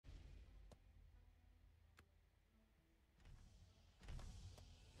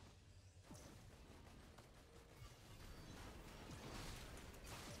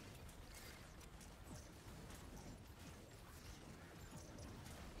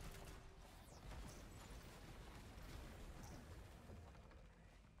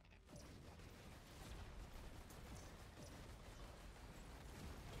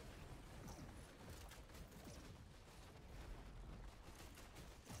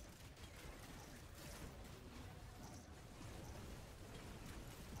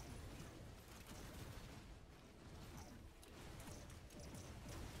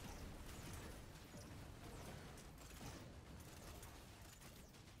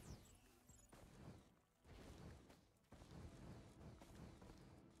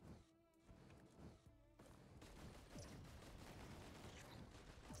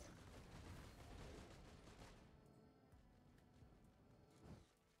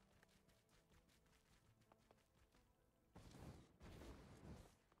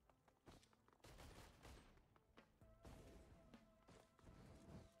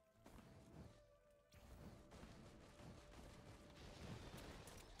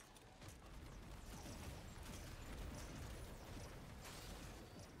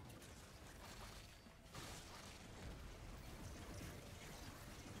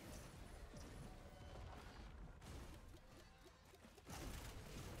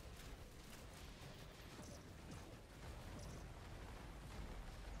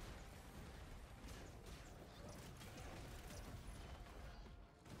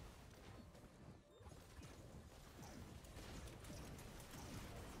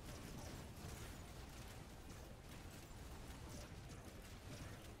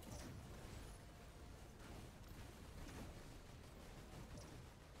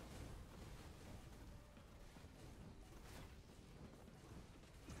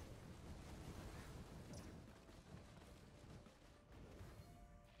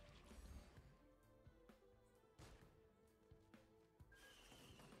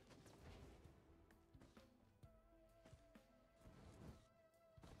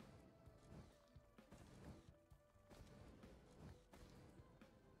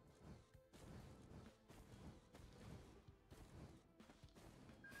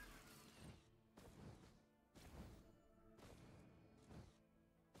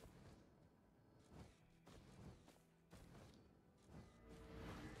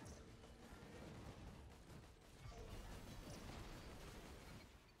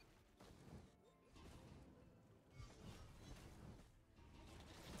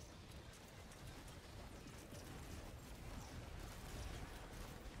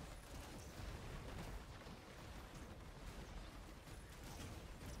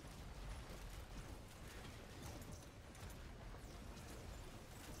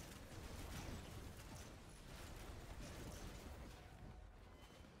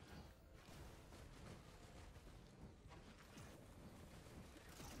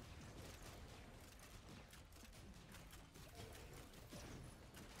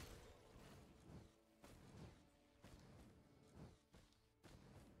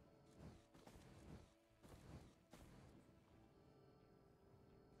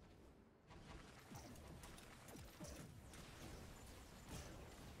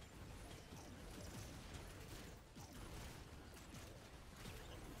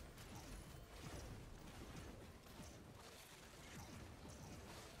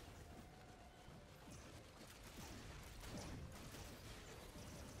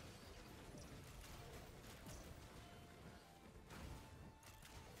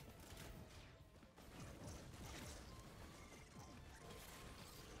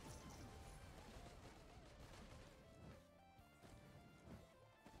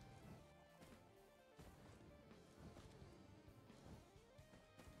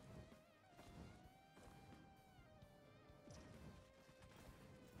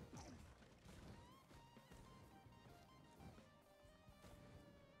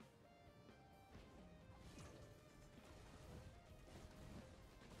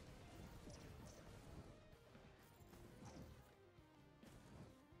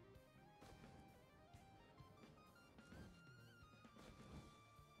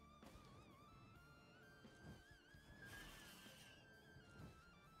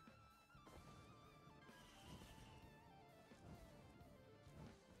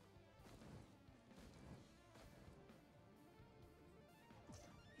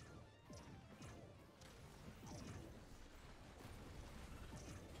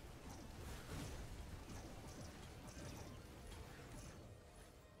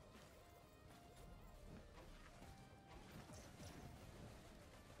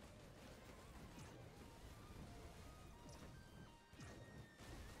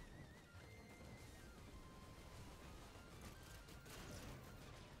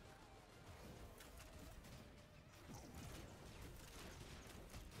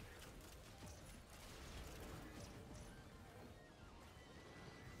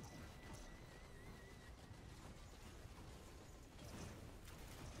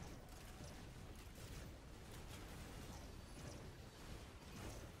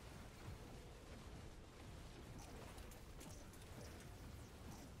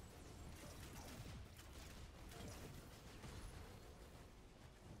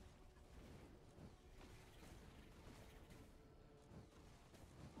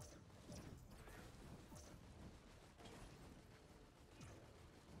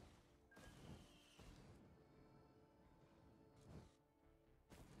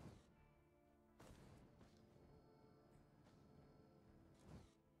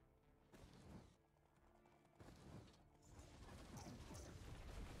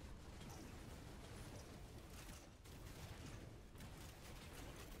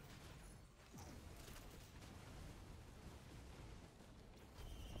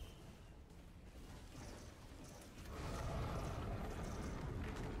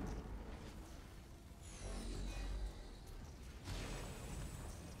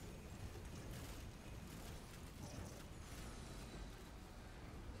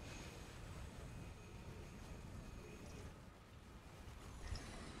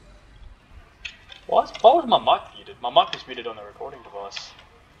Why was my mic muted? My mic was muted on the recording device.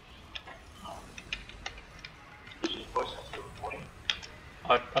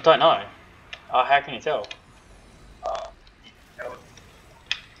 I don't know. How can you tell?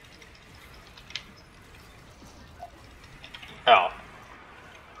 Oh.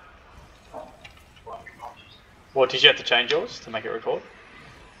 What, did you have to change yours to make it record?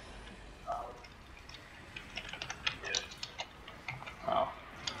 Oh.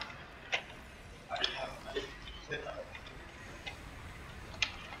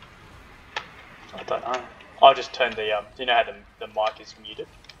 I don't know. I just turned the, do you know how the mic is muted?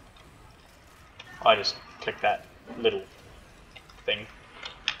 I just clicked that little thing.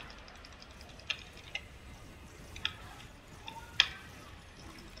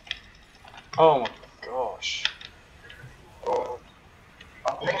 Oh my gosh.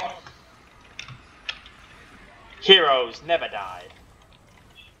 Heroes never die.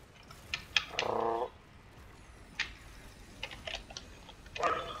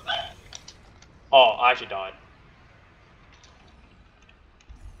 Oh, I actually died.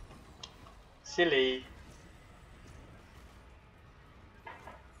 Silly.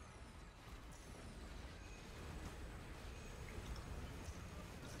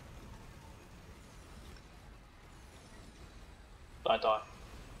 Don't die.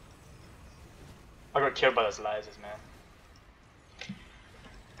 I got killed by those lasers, man.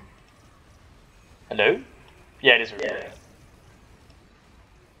 Hello? Yeah, it is really. Yeah.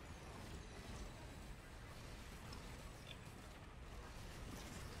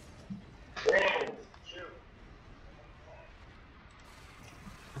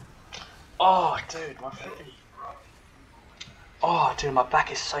 Oh, dude, my freaking... Oh, dude, my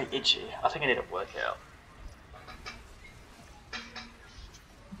back is so itchy. I think I need a workout.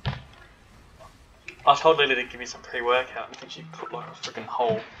 I told Lily to give me some pre-workout and I think she put like a freaking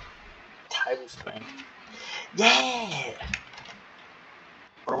whole tablespoon. Yeah!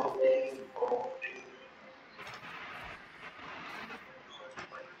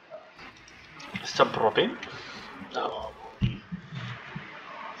 Stop dropping. No.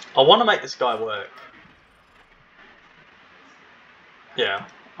 I want to make this guy work. Yeah,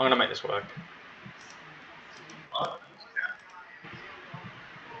 I'm gonna make this work.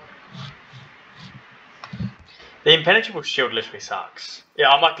 The impenetrable shield literally sucks. Yeah,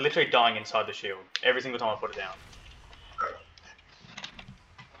 I'm like literally dying inside the shield every single time I put it down.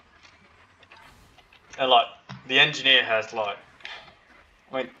 And like, the engineer has like,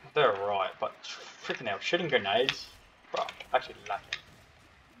 I mean, they're right, but freaking hell, shooting grenades, bro, actually lacking.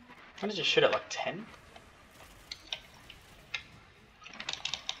 When did you shoot at like 10?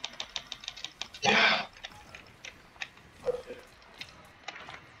 Yeah.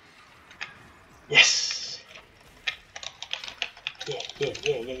 Yes. Yeah.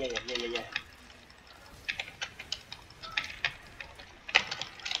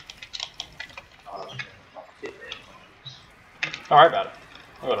 Don't worry about it.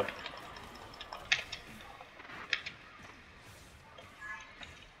 I got it.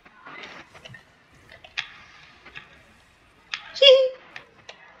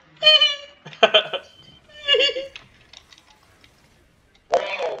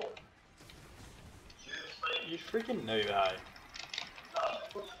 You freaking noob, eh?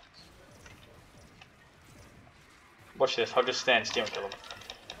 Watch this, I'll just stand still and kill him.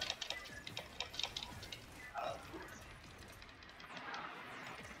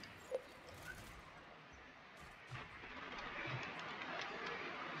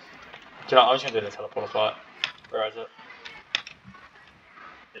 Do you know, I'm just gonna do the teleporter fight. Where is it?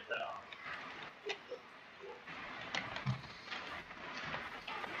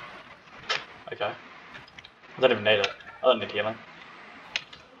 Okay. I don't even need it. I don't need healing.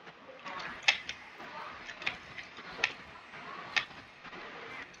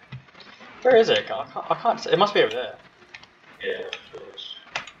 Where is it? I can't see. It must be over there. Yeah, it is.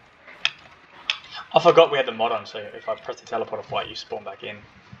 I forgot we had the mod on, so if I press the teleporter fight, you spawn back in.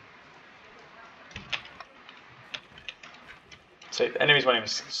 See, the enemies won't even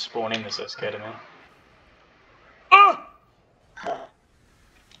spawn in, they're so scared of me. Ah!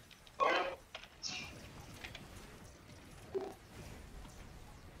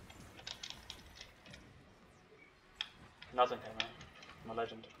 Nothing here, man. I'm a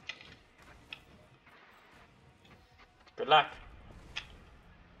legend. Good luck.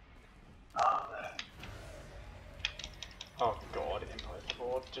 Oh god, Empire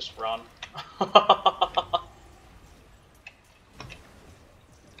Ford, just run.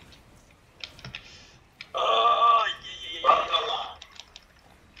 Oh, yeah.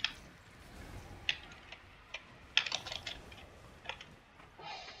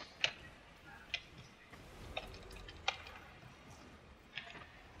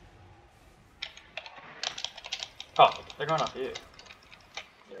 They're going up here.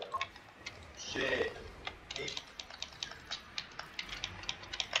 Yeah. Shit.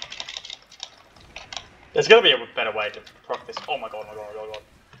 There's gotta be a better way to proc this. Oh my god, oh my god, oh my god.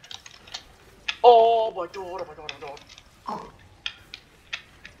 Oh my god, oh my god, oh my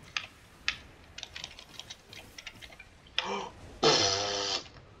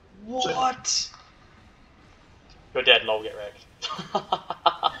god. What? You're dead, lol, get wrecked.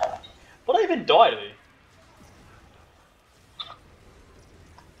 What even died, dude?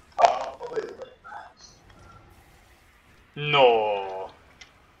 No.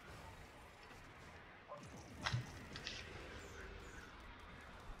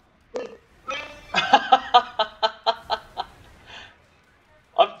 Do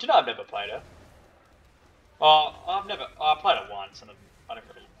you know I've never played her? Oh, I played it once and I don't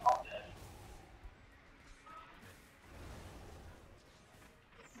really.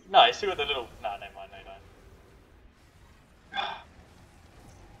 No, you still got the little. No, never mind, no.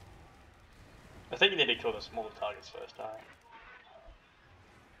 I think you need to kill the smaller targets first,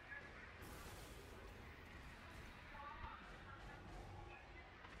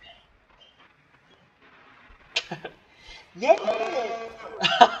 Yeah.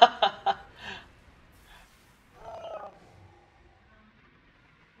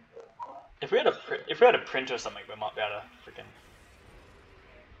 If we had a printer or something, we might be able to freaking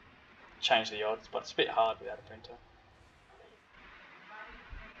change the odds, but it's a bit hard without a printer.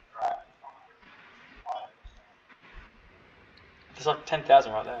 There's like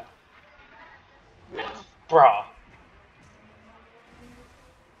 10,000 right there. Bruh.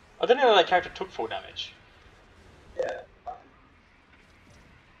 I didn't know that character took full damage. Yeah.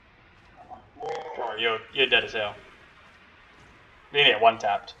 Bro, you're dead as hell. You need to get one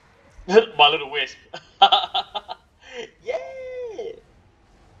tapped. My little wisp. Yeah.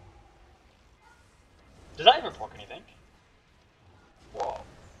 Does that even proc anything? Whoa.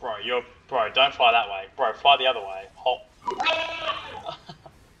 Bro, don't fly that way. Bro, fly the other way. Hop.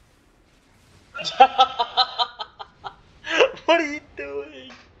 What are you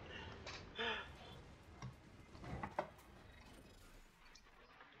doing?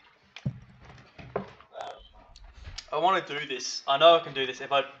 I want to do this. I know I can do this.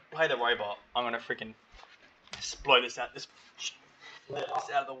 If I play the robot, I'm gonna freaking blow this out. This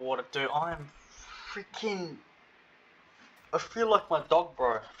out of the water, dude. I am freaking. I feel like my dog,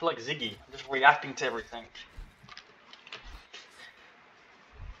 bro. I feel like Ziggy. I'm just reacting to everything.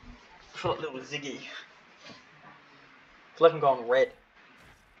 I feel like little Ziggy. I feel like I'm going red.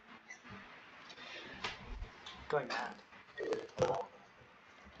 Going mad.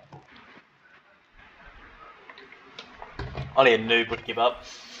 Only a noob would give up.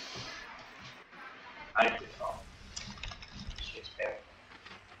 I didn't give up.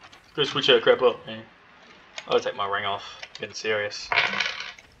 Go switch that crap up, man. I'll take my ring off. Getting serious.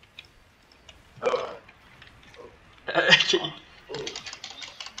 Oh.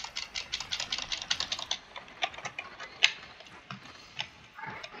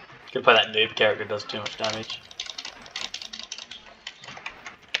 Can play that noob character, does too much damage.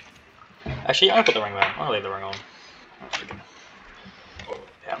 Actually, I'm gonna put the ring on. I'm gonna leave the ring on.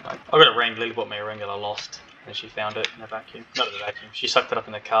 Yeah, I got a ring. Lily bought me a ring that I lost, and she found it in a vacuum. Not in a vacuum. She sucked it up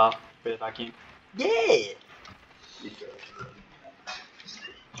in the car with a vacuum. Yeah.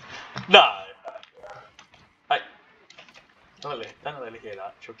 No. Hey. Don't let Lily hear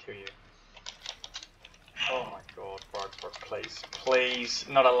that. She'll kill you. Oh my god, bro, please. Please.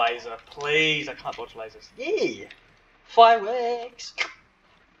 Not a laser. Please. I can't dodge lasers. Yeah. Fireworks.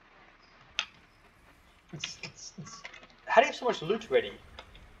 How do you have so much loot ready?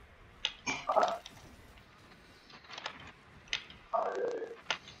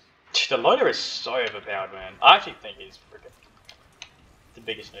 The loader is so overpowered, man. I actually think he's freaking the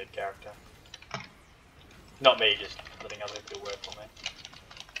biggest nerd character. Not me, just letting other people work for me.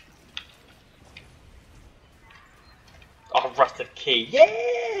 Oh, rusted key.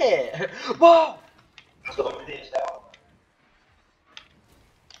 Yeah! Whoa!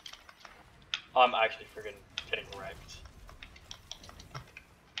 I'm actually freaking getting wrecked.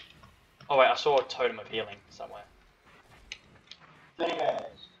 Oh wait, I saw a totem of healing somewhere.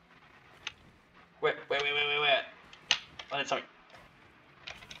 Wait. I need something.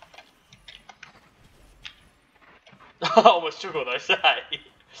 I almost took all those, say.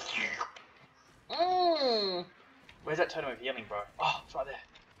 Where's that totem of healing, bro? Oh, it's right there.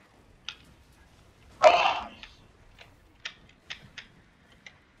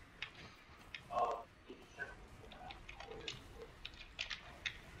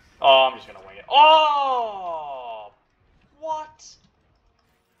 Oh, I'm just gonna wing it. Oh! What?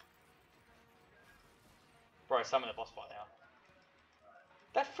 Bro, summon the boss fight now.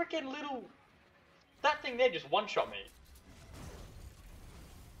 That freaking little... That thing there just one-shot me.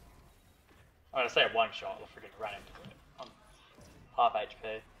 I'm gonna say a one-shot, I freaking ran into it. I'm half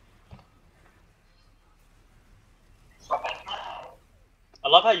HP. I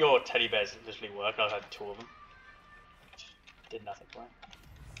love how your teddy bears literally work. I had 2 of them. Did nothing for him.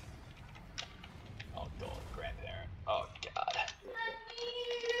 Oh god, grandparent. Oh god.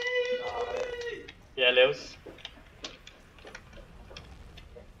 Yeah, Lils?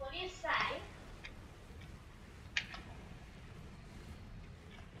 What do you say?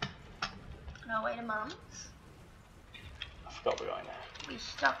 No way to Mum's. I forgot we're going there. We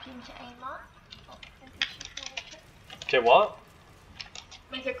stopped into A-Mart. Oh, Do what?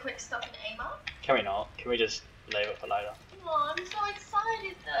 make a quick stop in A-Mart. Can we not? Can we just leave it for later? Oh, I'm so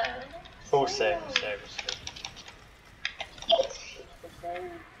excited though. Full save.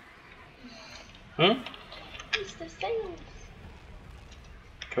 Hmm? It's the sales.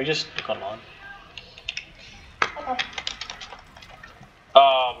 Can we just look online? Okay.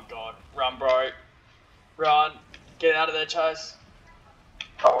 Oh my god. Run, bro. Run. Get out of there, Chase.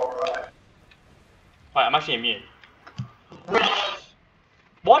 Alright. Wait, I'm actually immune.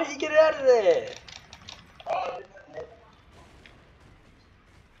 Why did you get out of there?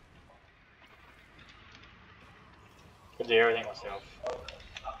 Could do everything myself.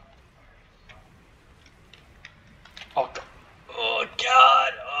 Oh god. Oh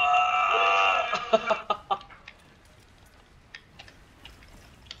god. Oh.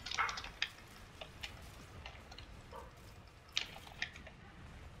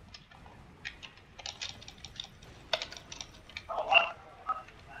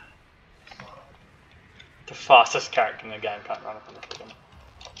 The fastest character in the game can't run up on the freaking.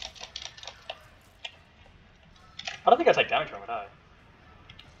 I don't think I take damage from it, do I?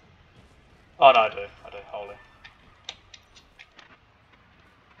 Oh no, I do. Holy.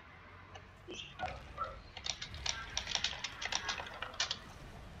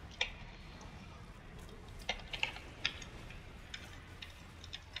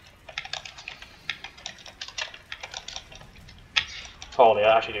 Holy,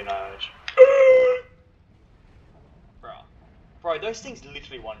 I actually do no damage. Bro, those things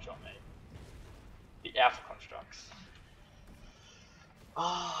literally one-shot me. The alpha constructs.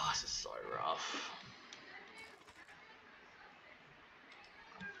 Oh, this is so rough.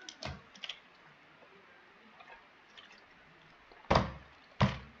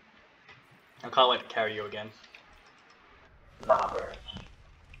 I can't wait to carry you again. Nah, bro.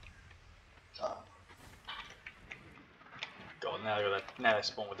 God, now they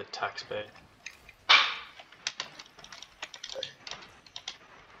spawn with attack speed.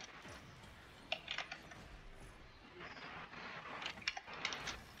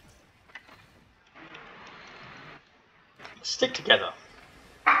 Stick together.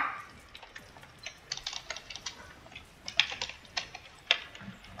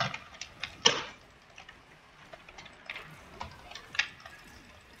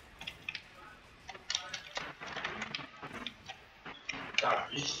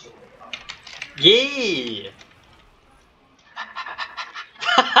 Yeah.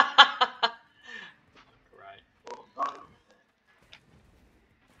 Great.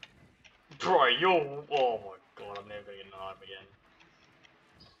 Bro, you're. Oh my god, I'm never gonna get an item again.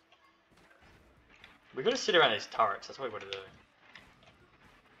 We gotta sit around these turrets, that's what we gotta do.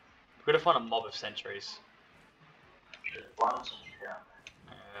 We gotta find a mob of sentries. But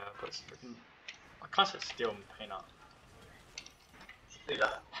it's freaking. I can't sit still and peanut.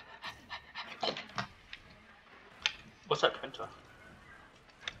 What's that printer?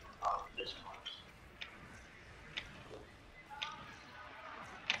 Oh, this one.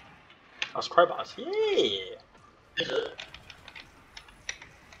 Oh, it's crowbars. Yeah! Is it?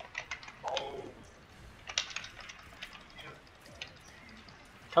 Oh.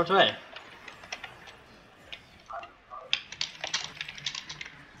 Come to me.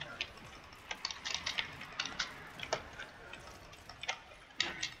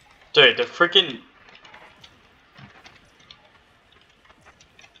 Dude, the freaking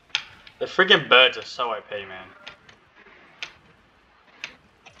birds are so OP, man.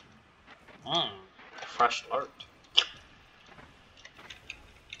 Fresh alert.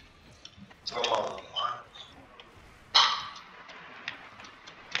 Oh.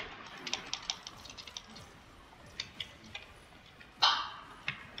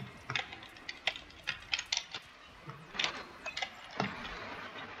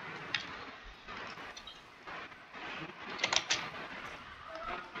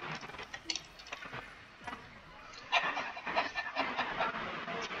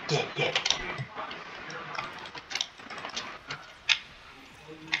 Yeah.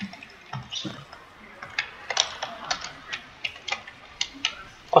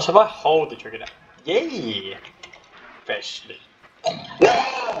 Oh, so if I hold the trigger down. Yay! Freshly.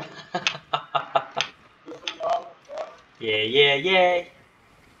 Yeah, yeah, yeah.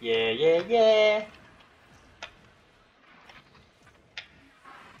 Yeah, yeah, yeah.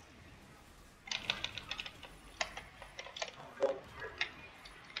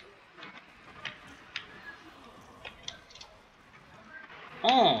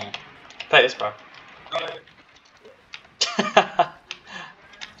 Take this, bro.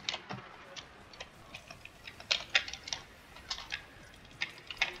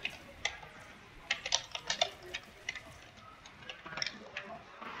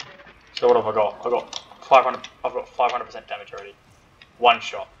 So what have I got? I've got 500. I've got 500% damage already. One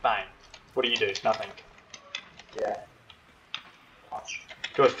shot, bang. What do you do? Nothing. Yeah.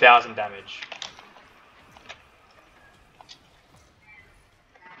 Do 1,000 damage.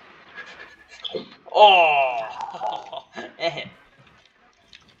 Oh!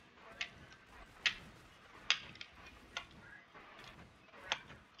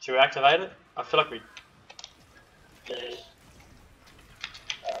 Should we activate it? I feel like we. Yes.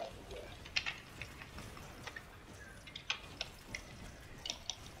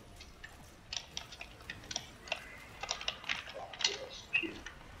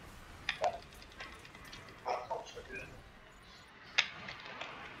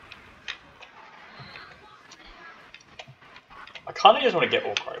 I kind of just want to get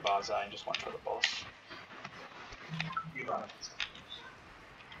all crowbars out and just one shot the boss.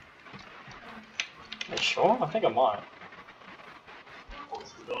 Are you sure? I think I might.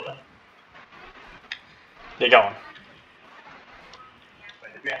 Yeah, go on.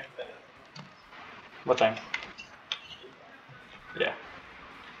 What thing? Yeah.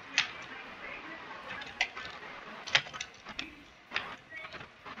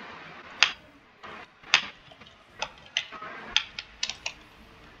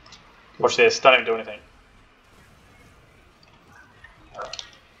 Watch this. Don't even do anything.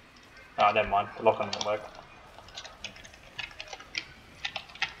 Oh, never mind. The lock-on didn't work.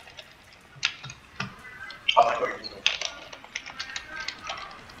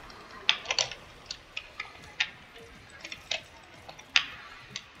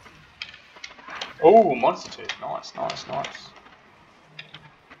 Oh, monster tooth. Nice, nice, nice.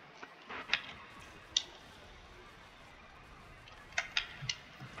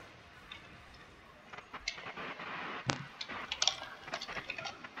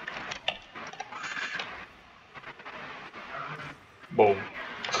 Boom.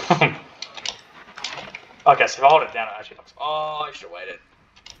 Okay, so if I hold it down, it actually fucks. Oh, I should have waited.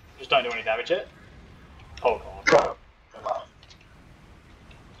 Just don't do any damage yet. Hold on.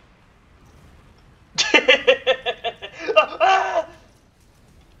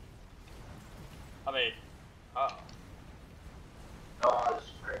 I mean, oh. Oh,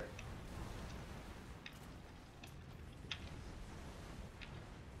 that's great.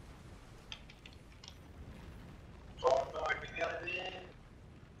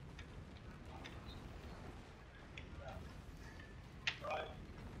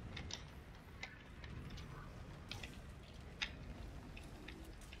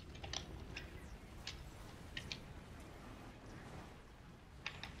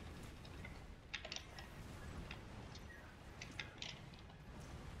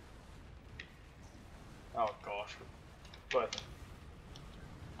 Oh gosh. But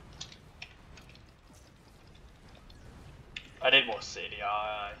I need more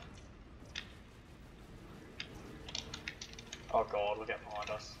CDI. Oh god, look out behind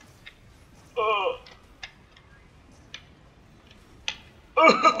us. Oh.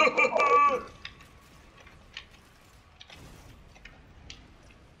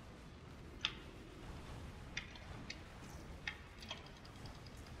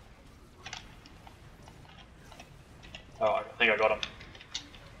 Oh, I think I got him.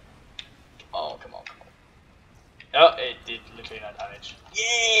 Oh, come on, come on. Oh, it did literally no damage.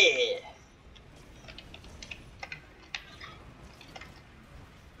 Yeah!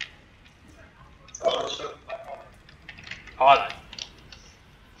 Oh, no.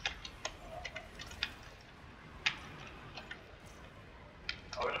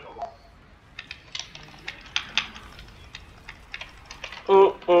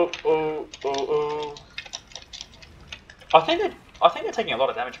 Oh, oh, oh, oh, oh. I think they're taking a lot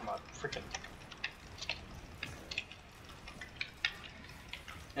of damage from my freaking.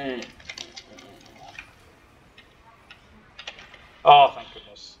 Oh, thank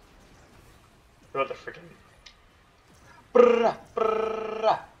goodness. What the freaking. Brrrah,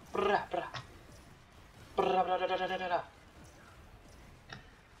 brrrah, brrrah, brrrah. Brrrah, brrrah, brrrah, brrrah, brrrah.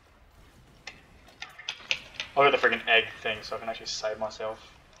 got the freaking egg thing, so I can actually save myself.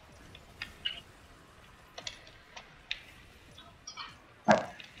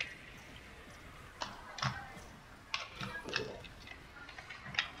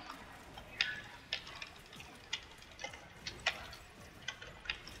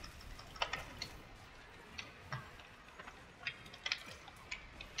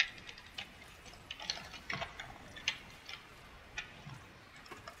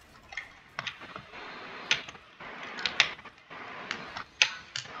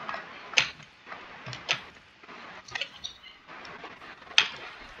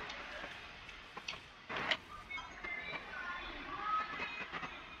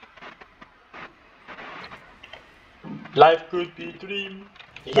 Life could be a dream.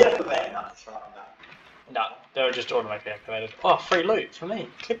 You get a command nuts right now. No, they were just automatically activated. Oh, free loot for me.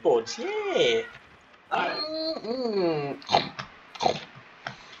 Clipboards, yeah.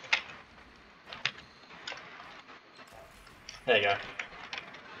 There you go.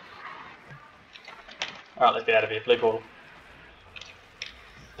 Alright, let's get out of here. Blue portal.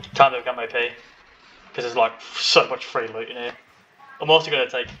 Time to become OP. Because there's like so much free loot in here. I'm also going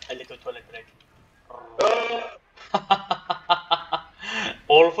to take a little toilet break.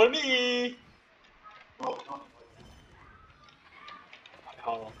 All for me! Hold on.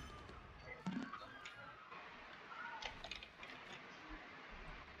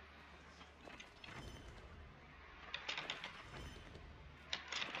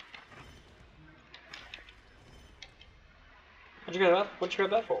 What'd you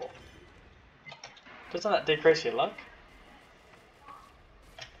grab that for? Doesn't that decrease your luck?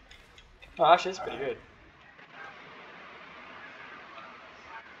 Oh, actually, that's pretty good.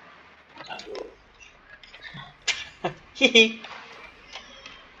 Hehe.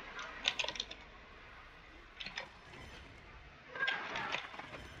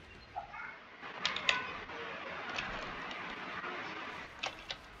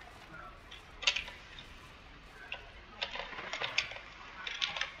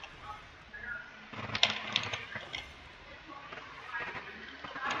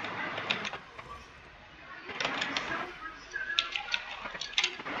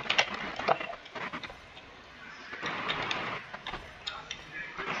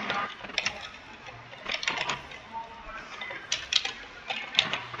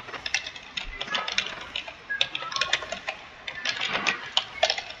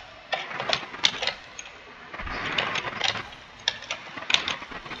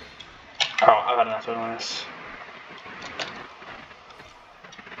 Oh, I've had enough of this.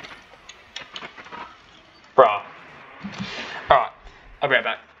 Bruh. Alright, I'll be right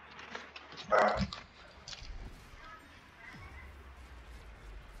back.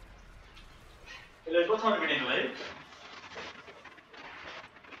 Hey, what time do we need to leave?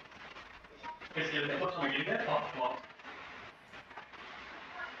 What time are we getting there? 5 o'clock.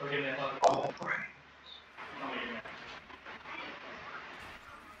 We're getting there 5 o'clock. Oh, right.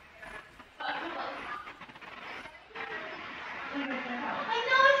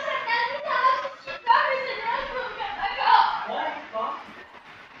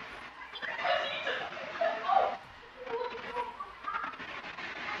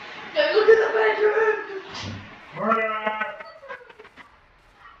 Look at the bedroom!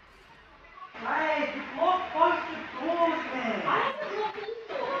 Hey, lock both the doors, man. I haven't locked these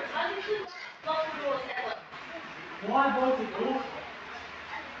doors. I literally locked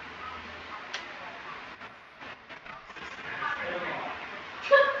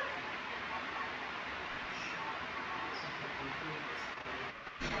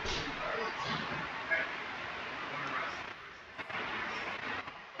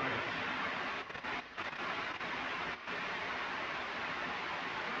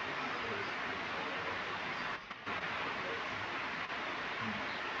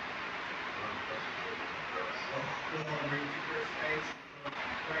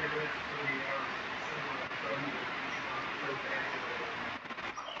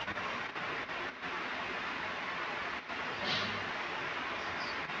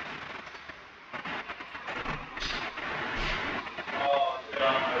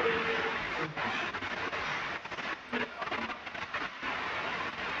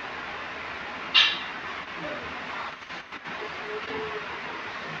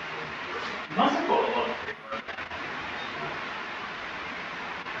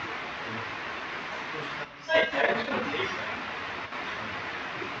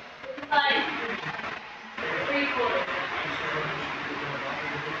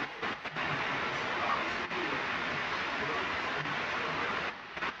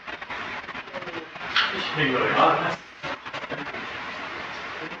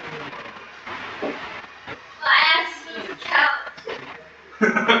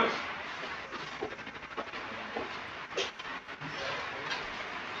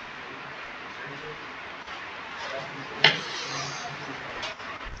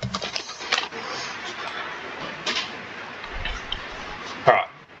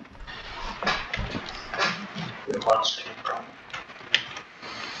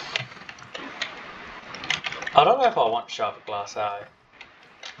sharp a glass eye.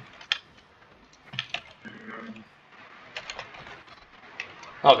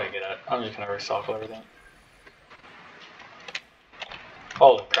 Okay, get it. I'm just gonna recycle everything.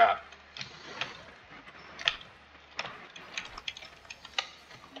 Holy crap.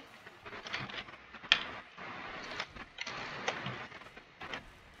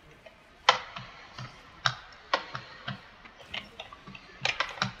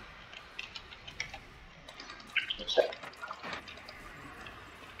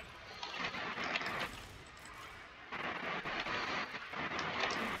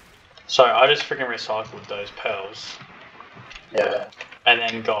 So I just freaking recycled those pearls. Yeah. And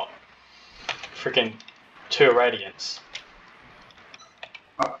then got freaking 2 irradiants.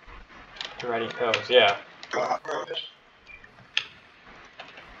 2 radiant pearls, yeah.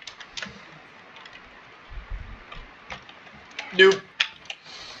 Nope.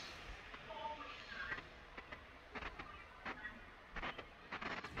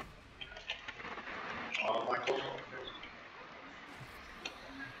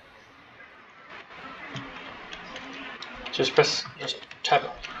 Just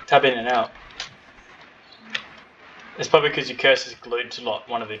tab in and out. It's probably because your cursor's glued to like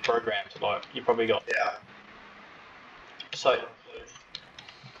one of the programs. Like you probably got. Yeah. So.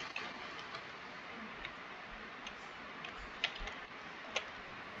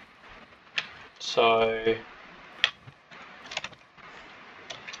 So.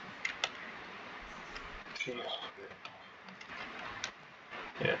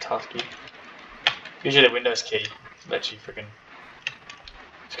 Yeah, task key. Usually the Windows key lets you freaking.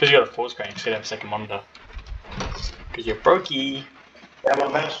 It's because you got a full screen, so you don't have a second monitor. Because you're brokey. Yeah,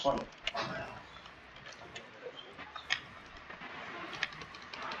 well, that's one.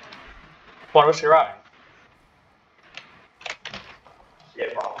 What was your writing? Yeah,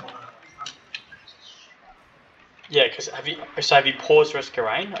 well. Yeah, because have you paused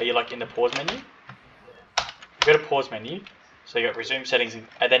Risk-A-Rain? Are you like in the pause menu? You go to pause menu, so you got resume settings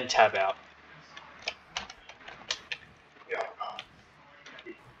and then tab out. Yeah.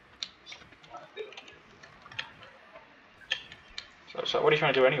 So what are you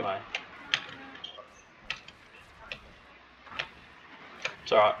trying to do anyway?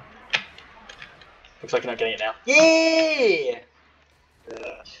 It's alright. Looks like you're not getting it now. Yeah!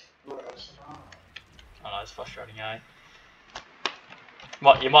 Oh no, it's frustrating, eh?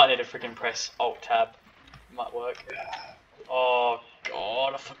 You might need to freaking press Alt Tab. Might work. Oh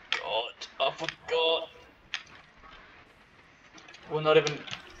god, I forgot. We're not even.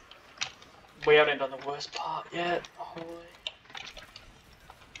 We haven't done the worst part yet. Holy.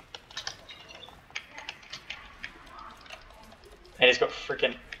 And he's got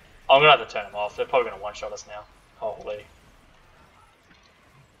freaking. I'm gonna have to turn them off. They're probably gonna one-shot us now. Holy.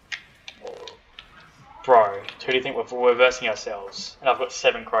 Bro, who do you think we're versing ourselves? And I've got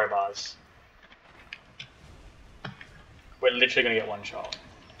 7 crowbars. We're literally gonna get one shot.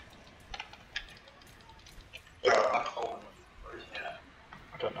 I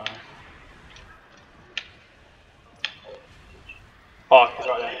don't know. Oh, he's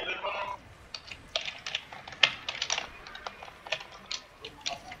right there.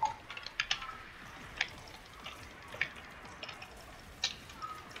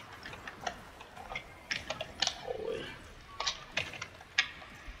 Holy.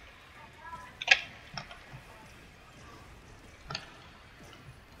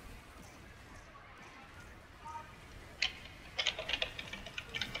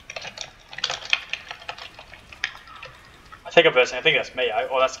 I think I'm versing. I think that's me.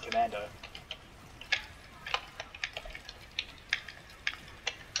 Oh, that's the commando.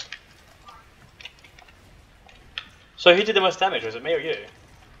 So who did the most damage? Was it me or you?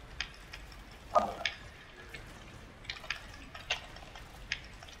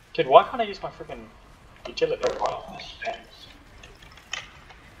 Dude, why can't I use my freaking utility?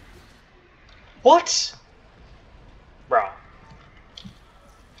 What? Bro,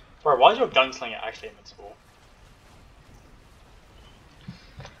 why is your gunslinger actually invincible?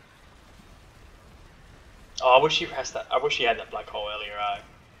 Oh, I wish you pressed that. I wish you had that black hole earlier,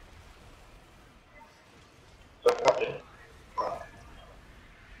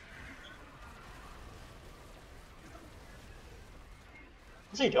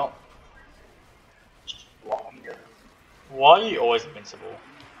 What's he doing? Why are you always invincible?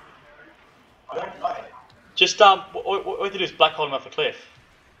 I don't know. Just, what you have to do is black hole him off the cliff.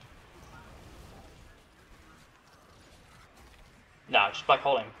 No, just black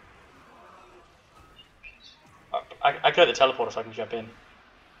hole him. I can get the teleporter so I can jump in.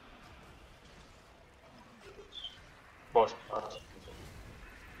 Boss.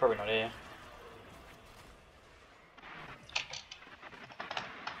 Probably not here.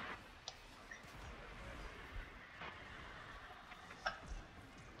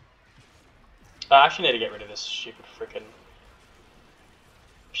 I actually need to get rid of this stupid freaking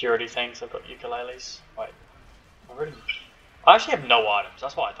purity thing, so I've got ukuleles. Wait, I actually have no items,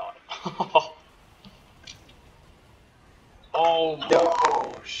 that's why I died. Oh my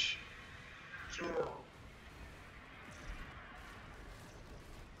gosh.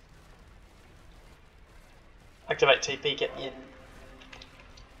 Activate TP, get in.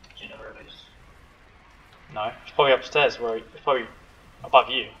 Do you know where it is? No, it's probably upstairs, where it's probably above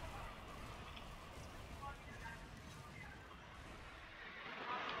you.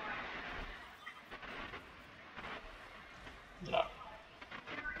 No.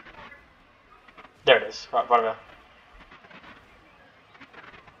 There it is, right over.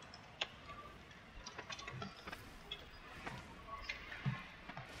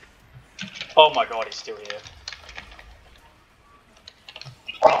 Oh my god, he's still here.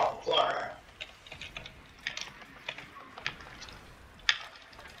 Oh, sorry.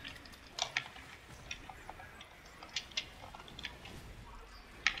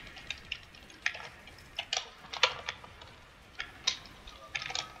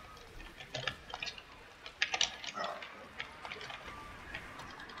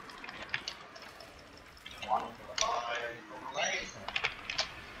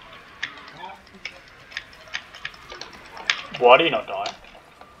 Why do you not die?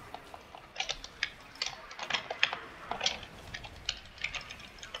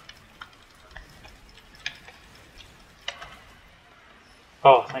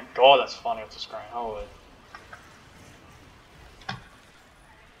 Oh, thank god that's funny off the screen, holy.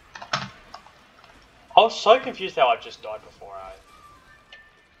 I was so confused how I just died before I...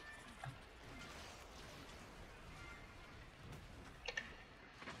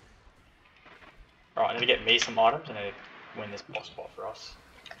 Right, I need to get me some items and then win this boss spot for us.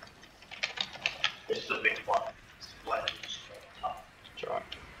 This is the big one. Splendid. That's right.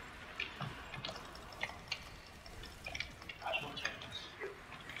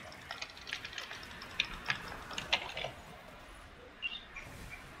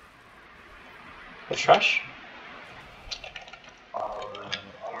 The trash?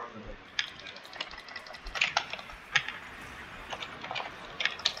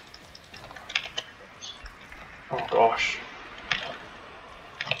 Oh gosh.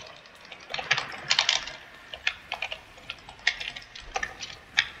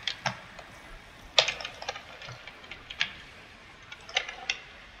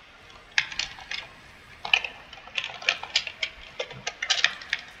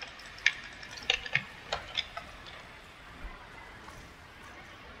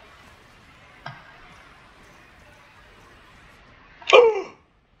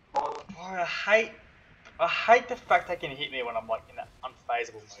 I hate the fact they can hit me when I'm like in that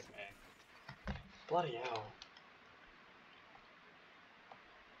unfazable mode, man. Bloody hell.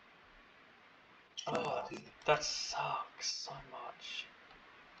 Oh, that sucks so much.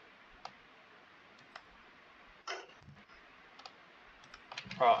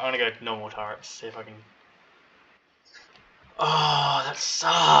 Right, I'm gonna go normal turrets, see if I can... Oh, that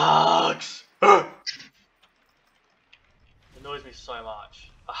sucks! It annoys me so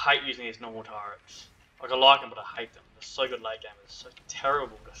much. I hate using these normal turrets. Like, I like them, but I hate them. They're so good late game, it's so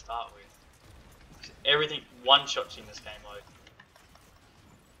terrible to start with. Everything one-shots in this game mode.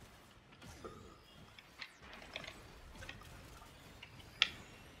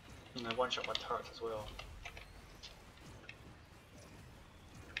 And they one-shot my turrets as well.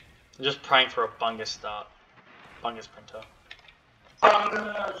 I'm just praying for a bungus start. Bungus printer.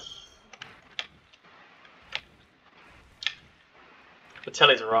 The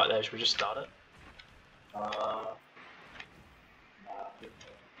telly's right there, should we just start it?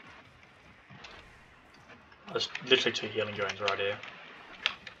 There's literally 2 healing drones right here.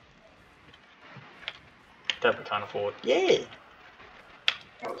 That we can't afford. Yeah!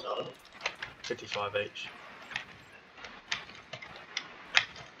 55 each.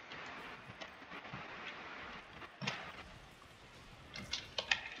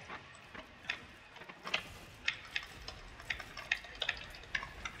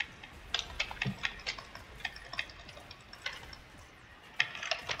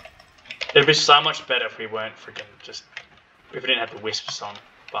 It'd be so much better if we weren't freaking just... if we didn't have the wisps on,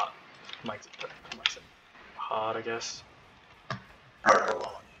 but it makes it hard, I guess.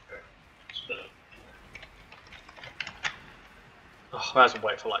 Oh, I might as well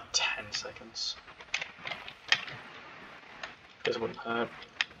wait for like 10 seconds. Guess it wouldn't hurt.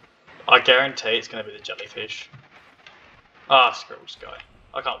 I guarantee it's going to be the jellyfish. Ah, screw this guy.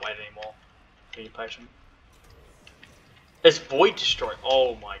 I can't wait anymore. Be patient. It's Void Destroy.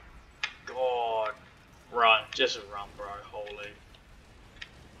 Oh my god. Run. Just run, bro. Holy.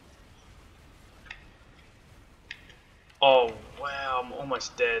 Oh, wow, I'm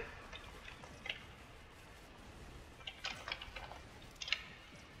almost dead.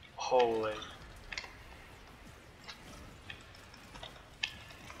 Holy.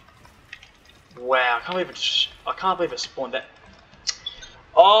 Wow, I can't believe it spawned that.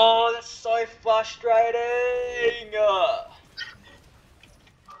 Oh, that's so frustrating!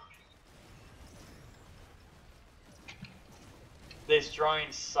 These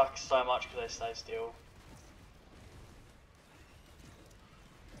drones suck so much because they stay still.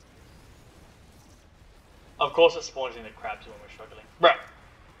 Of course it spawns in the crabs when we're struggling. Right.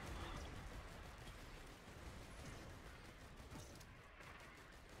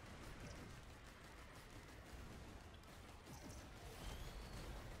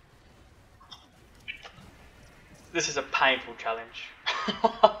 This is a painful challenge.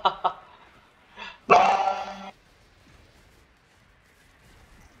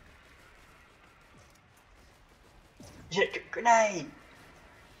 Yeah, grenade!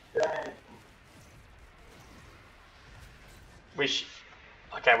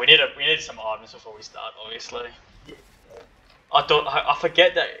 Okay, we need some items before we start, obviously. I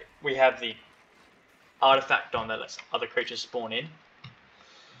forget that we have the artifact on that lets other creatures spawn in.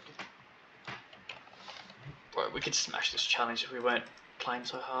 Bro, we could smash this challenge if we weren't playing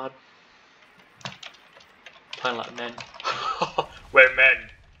so hard. Playing like men. We're men.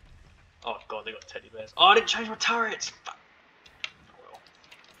 Oh god, they got teddy bears. Oh, I didn't change my turrets! Fuck. Oh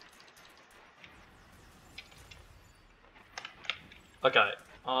well. Okay,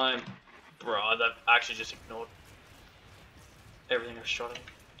 bro, that actually just ignored everything I shot at.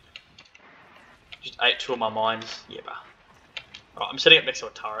 Just ate 2 of my mines. Yeah, bah. Alright, I'm setting up next to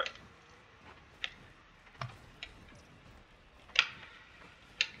a turret.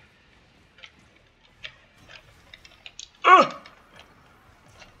 Ugh!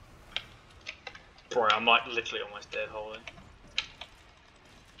 Bro, I'm like literally almost dead, holy.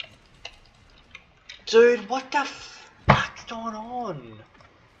 Dude, what the fuck's going on?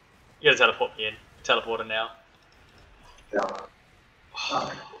 You gotta teleport me in. Teleporter now.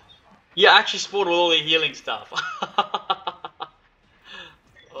 You actually spawned with all the healing stuff.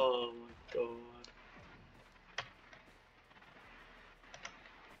 Oh my god.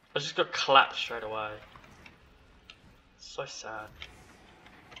 I just got clapped straight away. So sad.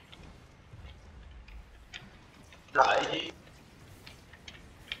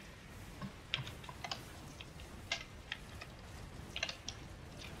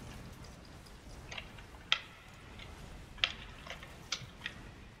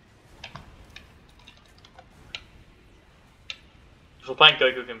 If we're playing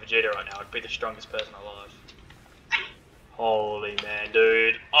Goku and Vegeta right now, I'd be the strongest person alive. Holy man,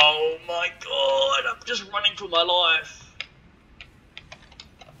 dude. Oh my god, I'm just running for my life.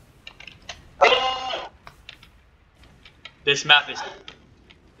 This map is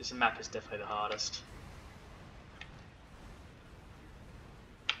definitely the hardest.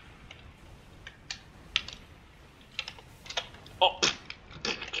 Oh.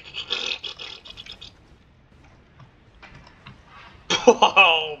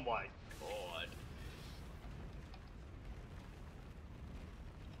 Oh my god.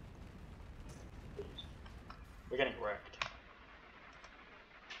 We're getting wrecked.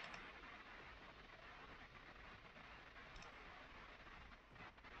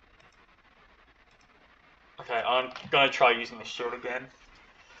 Okay, I'm gonna try using the shield again.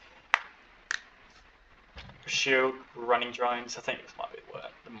 Shield, running drones, I think this might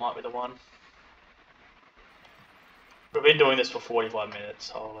be the one. We've been doing this for 45 minutes,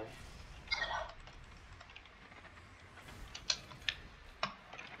 holy.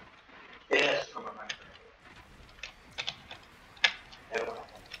 Yes.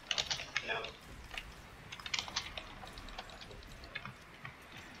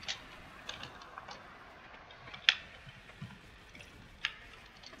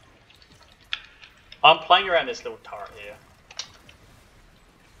 I'm playing around this little turret here.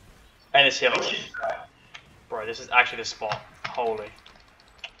 And it's healing. Bro, this is actually the spot. Holy.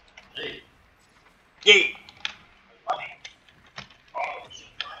 Yeet!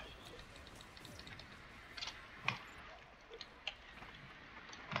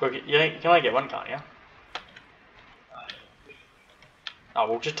 Look, you can only get one, can't you? Oh,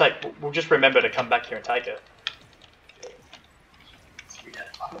 we'll just remember to come back here and take it.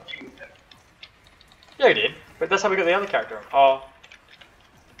 Yeah, we did. But that's how we got the other character. Oh.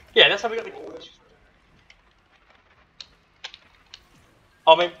 Yeah, that's how we got the...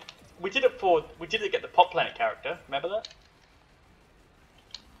 I mean, we did it to get the Pop Planet character. Remember that?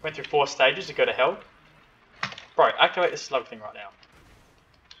 Went through 4 stages to go to hell. Bro, activate this slug thing right now.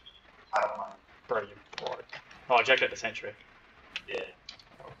 I don't mind. Bro, you broke. Oh, I jacked at the sentry. Yeah.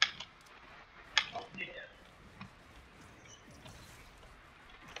 Oh, yeah.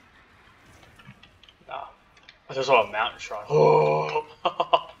 Nah. I just saw a mountain shrine. Oh!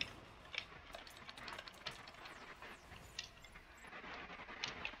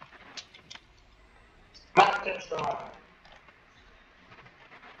 Mountain Star.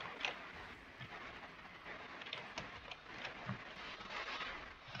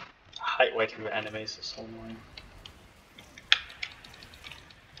 I hate waiting for enemies, it's so annoying.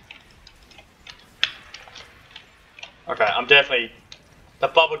 Okay, I'm definitely... The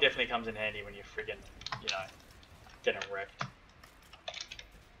bubble definitely comes in handy when you're friggin', you know, getting wrecked.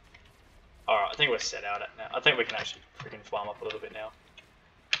 Alright, I think we're set out at now. I think we can actually friggin' farm up a little bit now.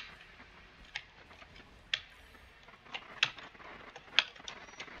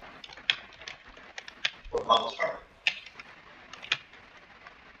 What Mountain Star?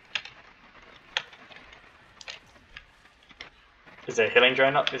 Is there a healing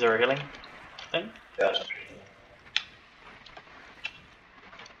drain up? Is there a healing thing? That's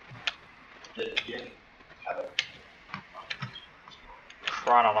yeah.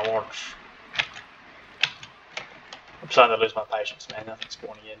 Crying on the launch. I'm starting to lose my patience, man. Nothing's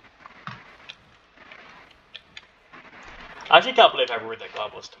spawning in. I actually can't believe how rude that guy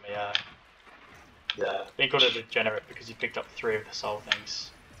was to me. Yeah. Being called a degenerate because he picked up 3 of the soul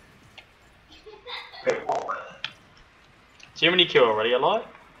things. Wait, what? Do you have any kill already, Eli?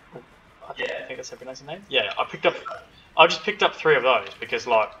 Yeah. I think that's how you pronounce his name. Yeah, I just picked up 3 of those because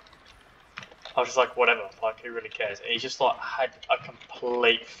like I was just like whatever, like who really cares? And he just like had a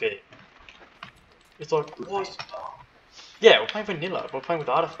complete fit. It's like what? Yeah, we're playing vanilla. We're playing with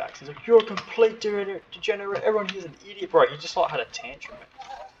artifacts. He's like, you're a complete degenerate. Everyone here's an idiot, bro. He just like had a tantrum.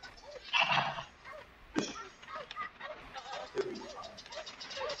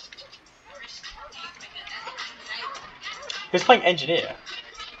 He was playing engineer.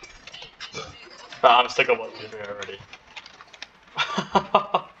 But I'm sick of what he's doing already.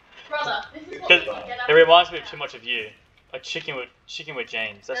 Brother, this is what Because we get up. it reminds me of too much of you. Like chicken with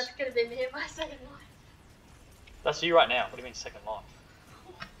James. That's gonna be me in my second life. That's you right now. What do you mean second life?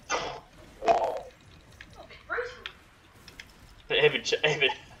 Oh, brutal. But even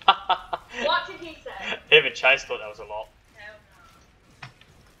What did he say? even Chase thought that was a lot. Hell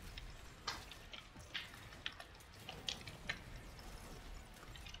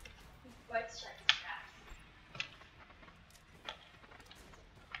no. Wait to check his tracks.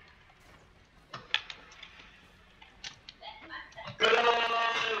 Go! What about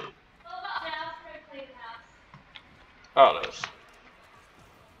now? We're gonna clean the house. Oh, there's.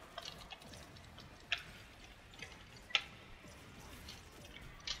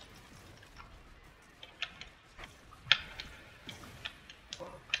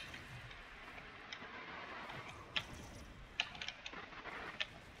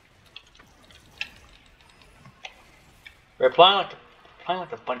 We're playing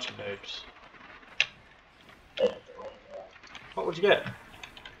like a bunch of noobs. What would you get?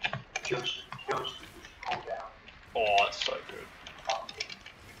 Just calm down. Oh, that's so good.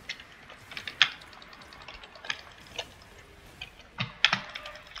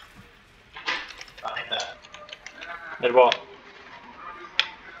 I think that. Did what?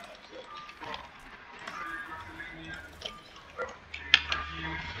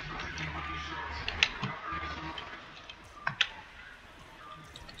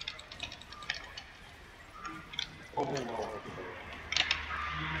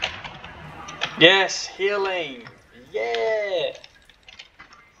 Yes, healing. Yeah.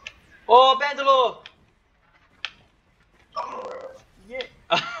 Oh, Bandalore. Yeah.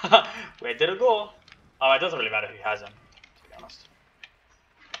 Where did it go? Oh, it doesn't really matter who has them, to be honest.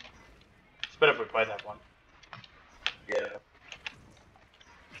 It's better if we both have one. Yeah.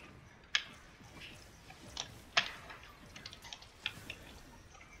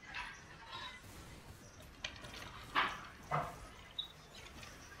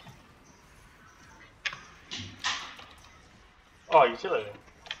 Oh, utility.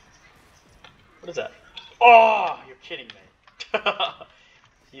 What is that? Oh, you're kidding me.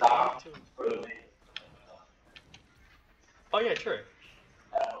 You Nah. too. Really? Oh yeah, true.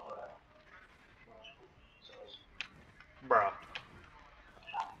 Bruh.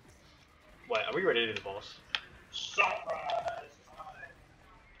 Wait, are we ready to do the boss? Surprise!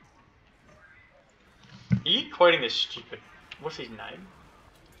 Are you quoting this stupid... What's his name?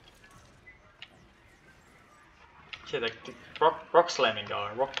 Yeah, the rock slamming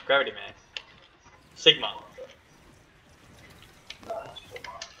guy, rock gravity man. Sigma.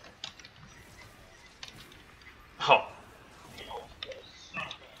 Oh.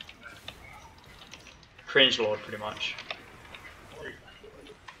 Cringe Lord, pretty much.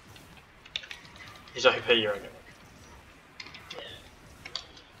 He's OP, you reckon?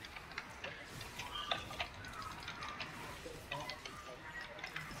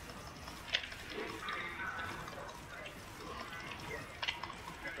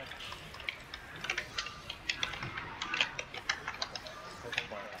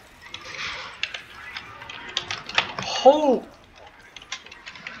 Oh!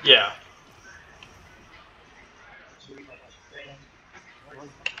 Yeah.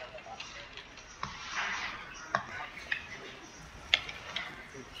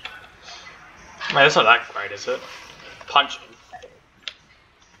 Man, that's not that great, is it? Punching.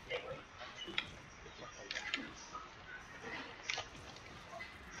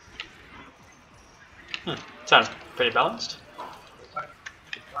 Sounds pretty balanced.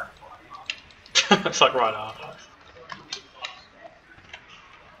 It's like right after.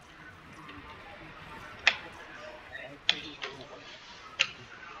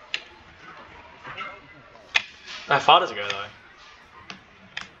 How far does it go though?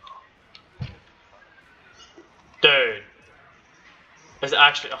 Dude. It's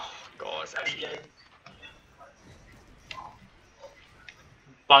actually, oh god, it's actually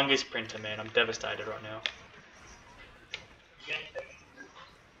Bungus printer, man. I'm devastated right now.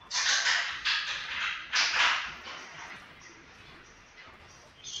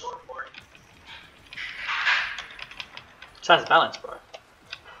 Sounds balanced, bro.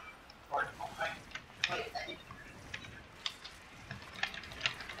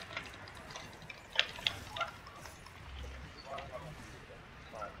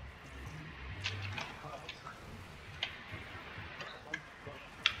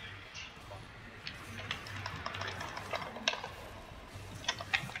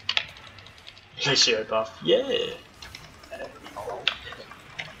 Ratio buff, yeah. Wait,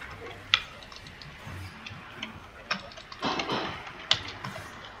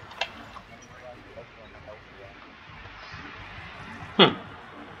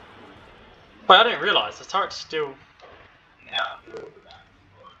 I didn't realise the turret's still.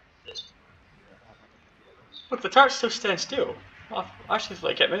 Look, the turret still stands still. I actually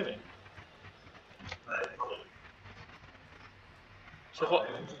thought it kept moving. So what?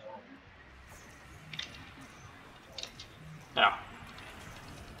 Now.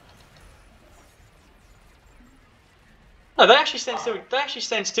 No, they actually stand still. They actually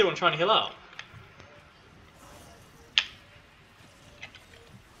stand still and trying to heal up.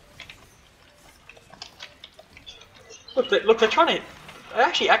 Look, they're trying to. They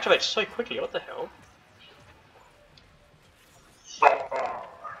actually activate so quickly. What the hell?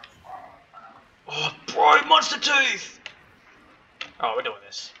 Oh, bro, monster tooth! Oh, we're doing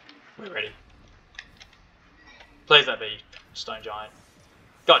this. We're ready. Please don't be stone giant.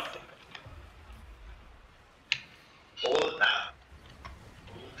 God damn it. All of that.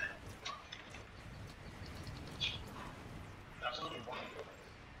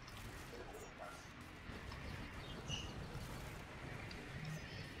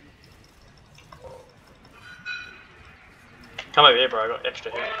 Come over here, bro. I got extra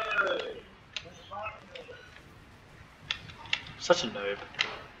here. Such a noob.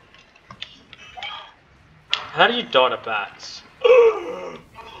 How do you dot a bats?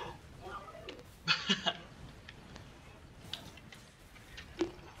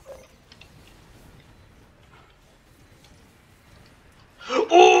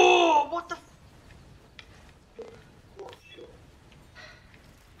 Oh, what the?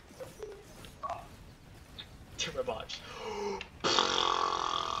 Too much.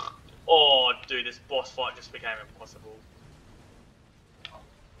 Oh, dude, this boss fight just became impossible.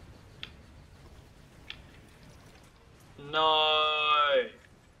 No.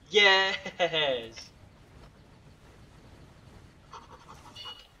 Yes.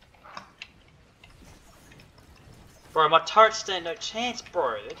 Bro, my turrets stand no chance,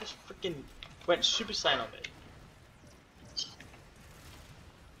 bro. They just freaking went Super Saiyan on me.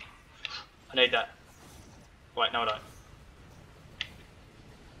 I need that. Wait, no I don't.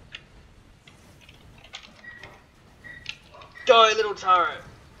 Go, little turret.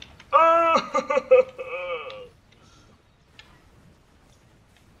 Oh!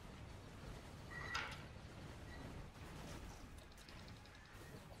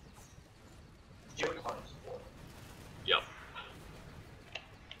 Yep.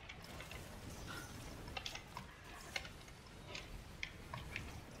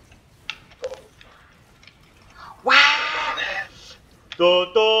 Wow! Do,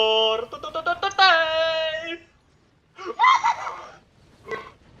 do, do, do, do, do, do, do.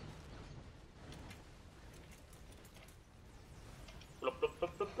 Blop, blop,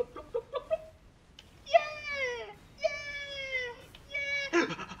 blop, blop, blop, blop, blop, blop. Yeah!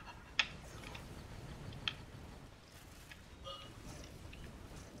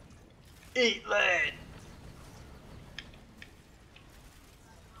 Eat lead!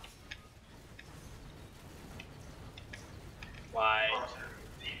 Wait.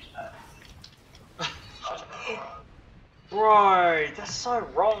 Bro, that's so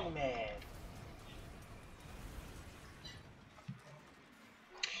wrong, man.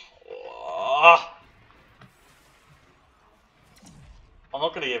 Oh. I'm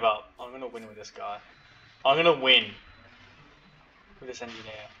not gonna give up. I'm gonna win with this guy. I'm gonna win with this engineer.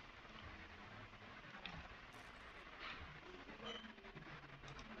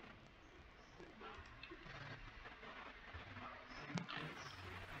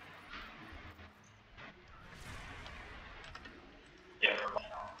 Yeah.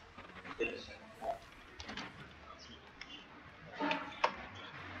 Yes.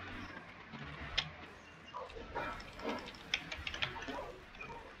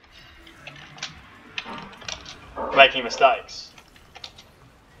 Making mistakes.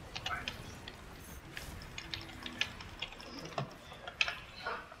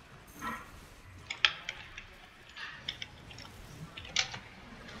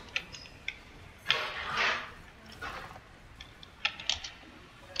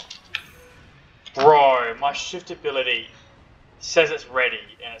 Bro, my shift ability says it's ready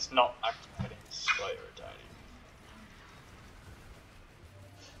and it's not activating. It's so irritating.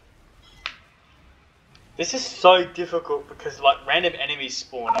 This is so difficult because like random enemies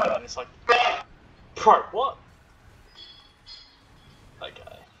spawn in and it's like, bro, what?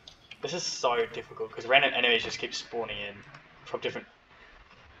 Okay. This is so difficult because random enemies just keep spawning in from different.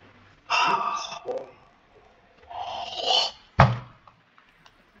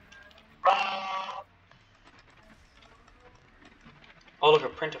 Oh look, a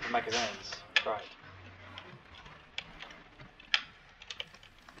printer for magazines. Great.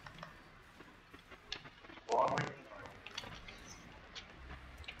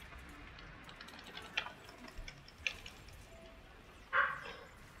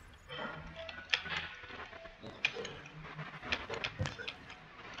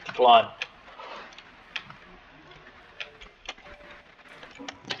 Decline.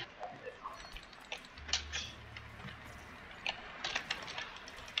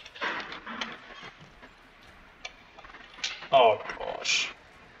 Oh gosh.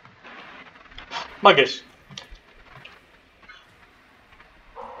 Muggish.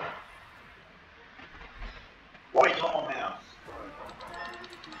 Wait, come on now.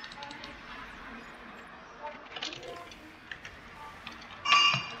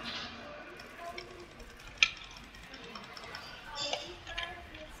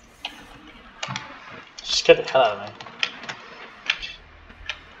 Just get the hell out of me.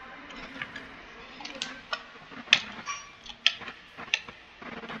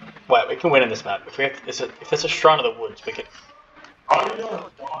 Wait, we can win in this map. If there's a shrine of the woods, we can. Oh, no,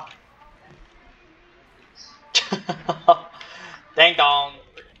 don't. Ding dong.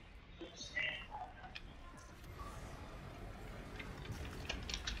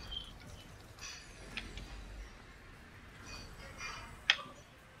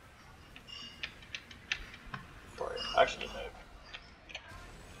 Bro, actually move.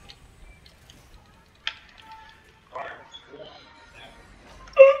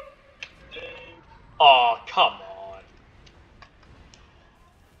 Oh, come on.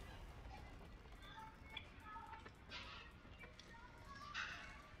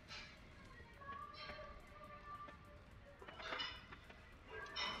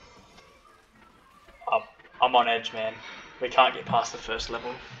 I'm on edge, man. We can't get past the first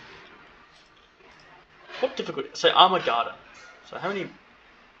level. What difficulty? So Aramgardon. So how many?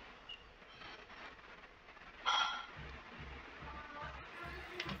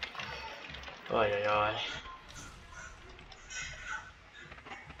 Oh yeah.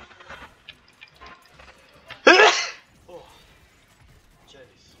 Oh,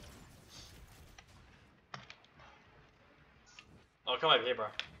 jeez. Oh, come over here, bro.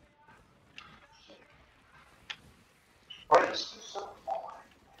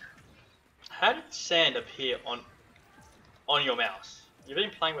 How did sand appear on your mouse? You've been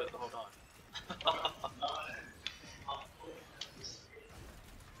playing with it the whole time.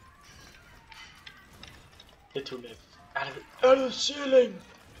 Little left. Out of the ceiling!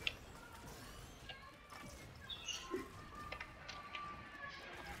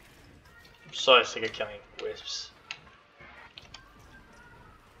 I'm so sick of killing wisps.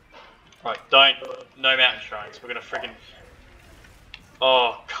 Right, no mountain shrines. We're gonna freaking.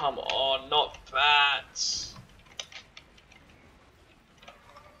 Oh, come on, not bats.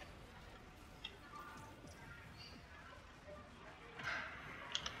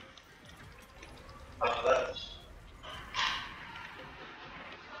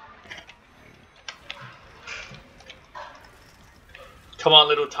 Come on,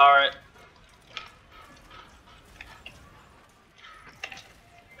 little turret.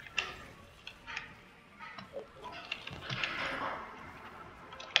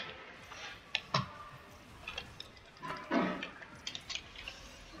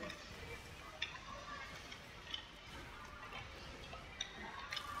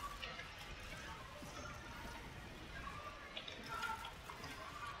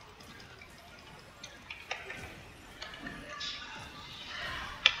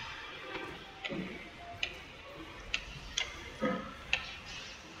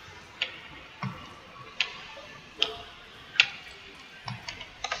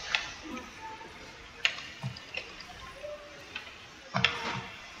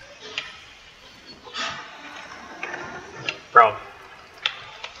 Bro.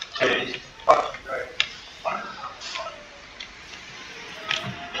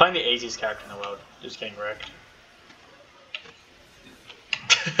 Playing the easiest character in the world, just getting wrecked.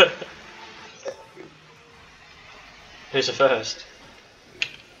 Who's the first?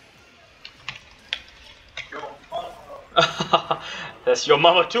 That's your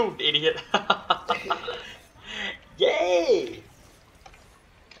mama too, idiot. Yay!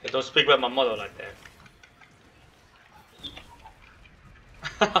 Hey, don't speak about my mother like that.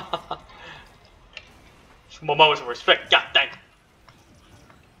 My mama some respect, god dang.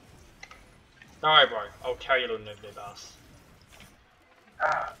 Alright, bro. I'll carry your little noob ass.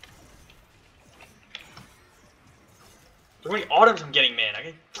 Look how many items I'm getting, man. I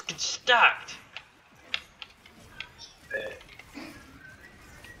get fucking stacked.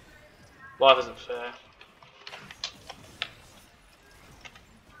 Life isn't fair.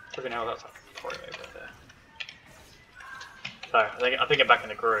 Freaking hell, that's like probably right there. So, I think I'm back in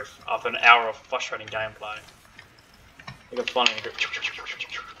the groove after an hour of frustrating gameplay. I think I'm finally in the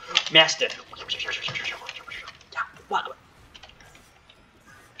groove. Master. What?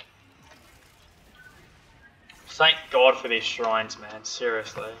 Thank God for these shrines, man.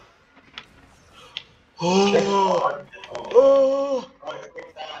 Seriously. Oh. Oh.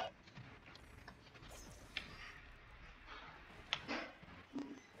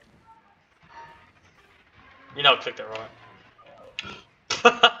 You know, I clicked it right.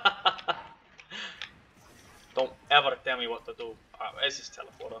 Don't ever tell me what to do. Alright, where's this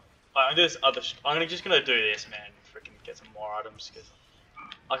teleporter? Alright, I'm just gonna do this, man. Freaking get some more items, because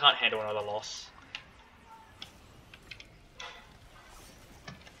I can't handle another loss.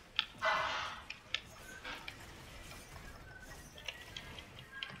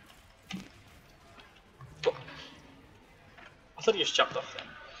 Oh. I thought he just jumped off then.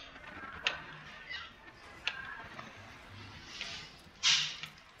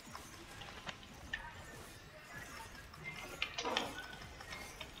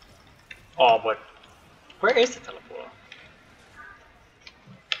 Oh, but where is the teleporter?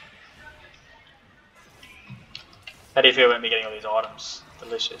 How do you feel about me getting all these items?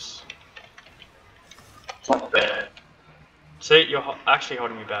 Delicious. It's not bad. See, you're actually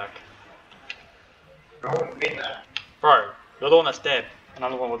holding me back. I don't mean that. Bro, you're the one that's dead, and I'm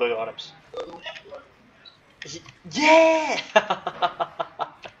the one with all the items. Yeah!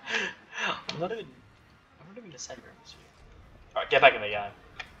 I'm not even in the same room as you. Alright, get back in the game.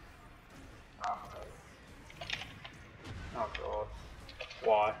 Oh god.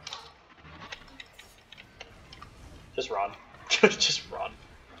 Why? Just run. Just run.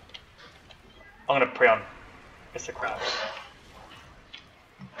 I'm gonna pre on Mr. Krabs.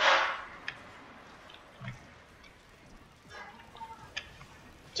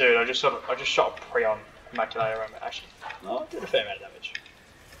 Dude, I just shot a pre on Immaculator and actually I did a fair amount of damage.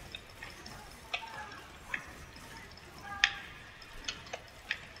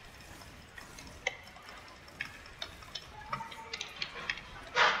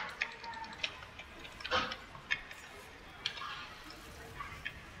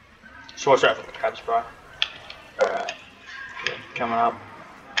 So watch out for the crabs, bro. Alright. Coming up.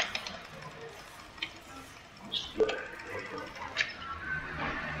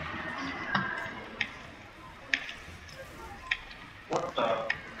 What the?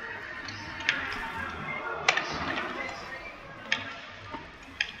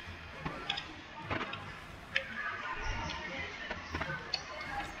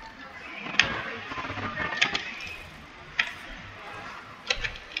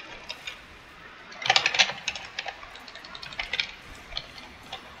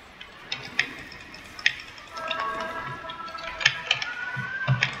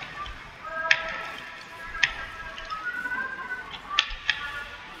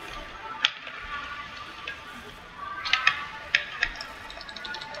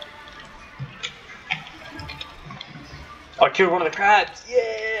 I killed one of the crabs! Yeah!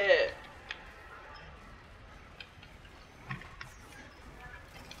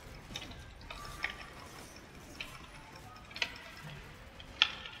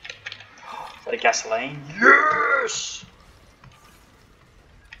 Is that a gasoline? Yes!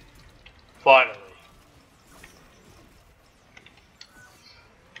 Finally.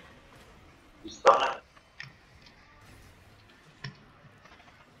 He's done it.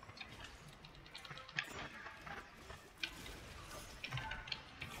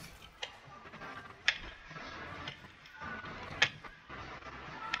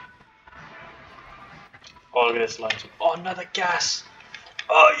 Oh, look at this line. Oh, another gas!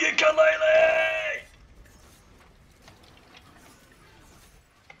 Oh, ukulele!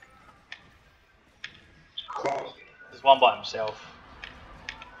 There's one by himself.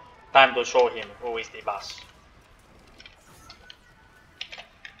 Time to show him who is the boss.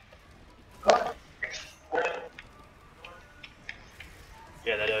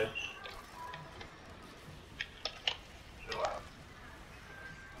 Yeah, they do.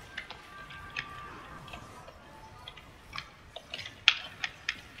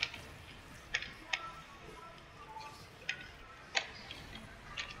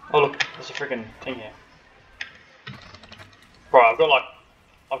 Oh look, there's a freaking thing here. Bro,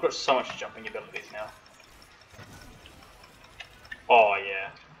 I've got so much jumping abilities now. Oh yeah.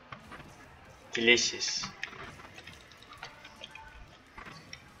 Delicious.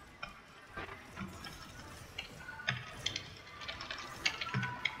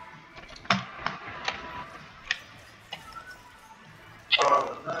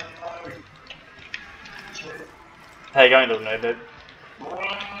 How you going, little noob?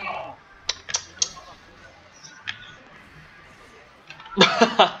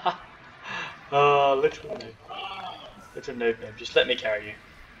 Oh, little noob. Little noob. Just let me carry you.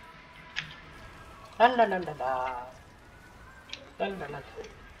 La la la la la. La la la la.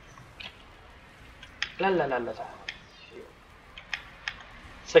 La la la la la.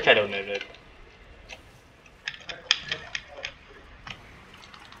 It's okay, little noob.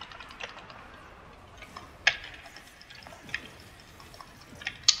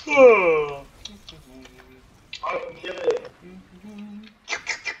 Oh.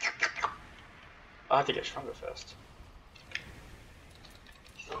 I have to get stronger first.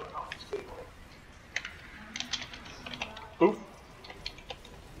 Ooh.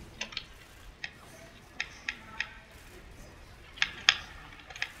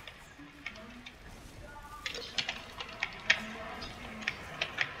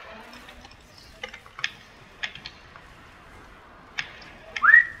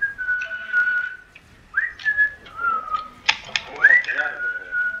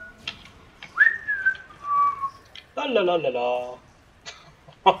 La la la la la.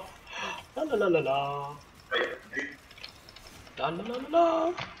 La la la la la. La la la la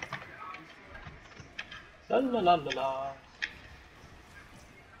la. La la la la la.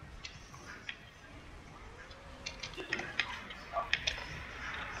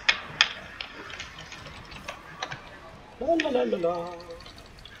 La la la la la.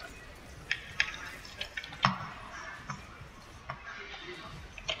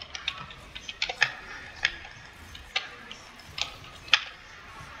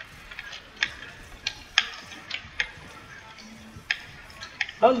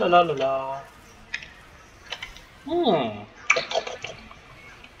 La la la la la. Mmm.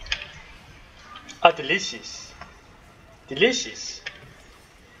 Ah, delicious. Delicious.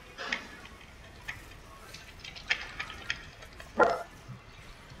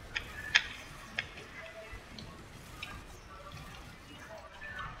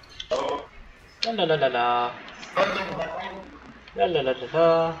 La la la la la. La la la la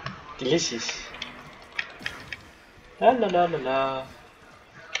la. Delicious. La la la la la.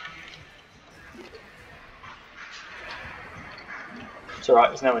 It's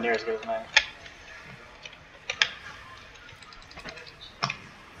alright, it's nowhere near as good as mine.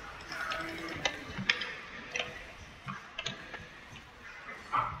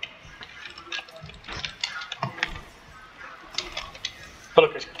 Oh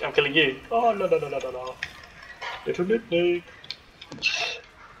look, I'm killing you. Oh no no no no no no. Little noob.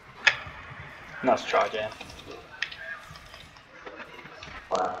 Nice try, Jan.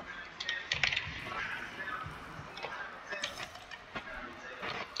 Wow.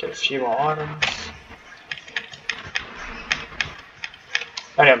 Get a few more items.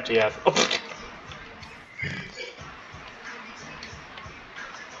 How many do you have? Oh.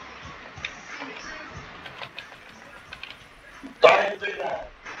 Don't do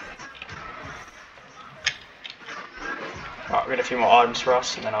that. Right, we'll get a few more items for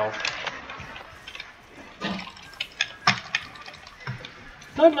us and then I'll...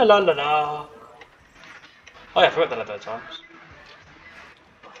 La la la la la. Oh yeah, I forgot that at that times.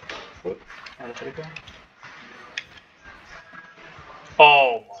 Whoop. How did it go?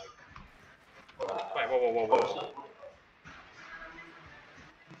 Oh my. Wait, whoa.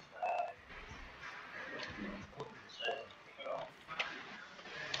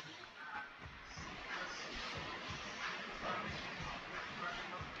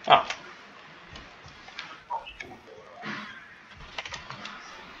 Oh.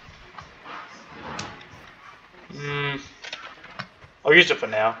 I'll use it for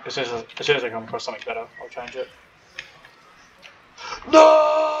now. As soon as I come across something better, I'll change it. No!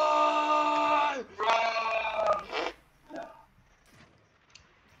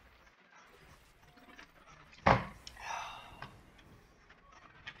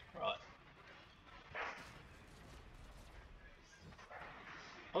 Right.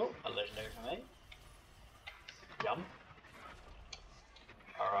 Oh, a legendary for me. Yum.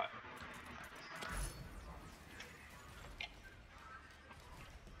 Alright.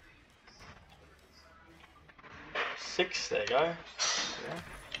 6, there you go. Yeah.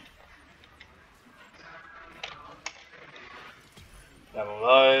 Have all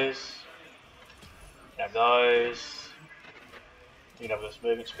those. You can have those. You can have this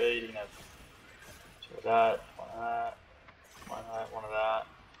movement speed. You can have 2 of that, 1 of that, 1 of that, 1 of that,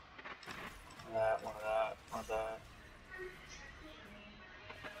 1 of that, 1 of that, 1 of that.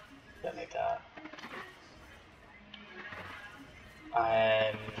 Don't need that.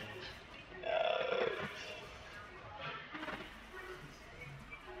 And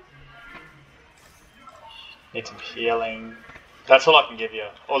need some healing. That's all I can give you.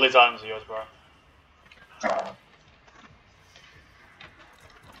 All these items are yours, bro.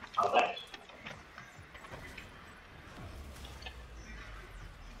 Oh, thanks.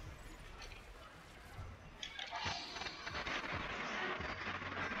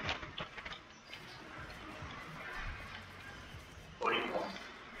 What do you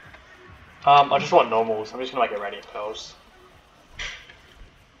want? I just want normals. I'm just gonna make it radiant pearls.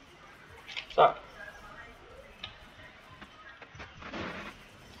 So.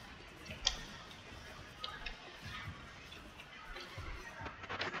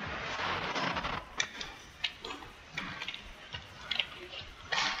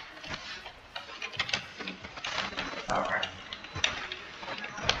 Alright.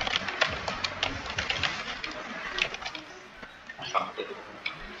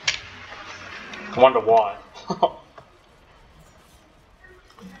 I wonder why.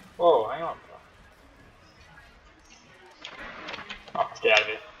 Whoa, hang on. Oh, let's get out of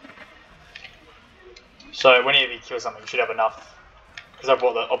here. So whenever you kill something, you should have enough. Because I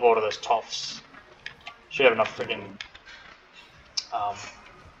bought all those toffs. You should have enough friggin'.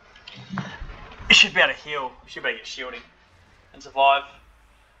 You should be able to heal. You should be able to get shielding and survive.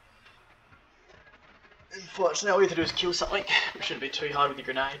 So now all you have to do is kill something. It shouldn't be too hard with your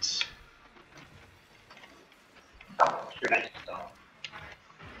grenades. Grenades.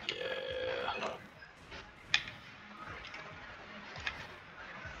 Yeah.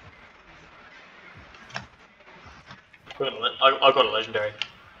 I got a legendary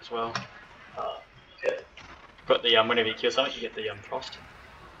as well. Good. Got the whenever you kill something, you get the frost.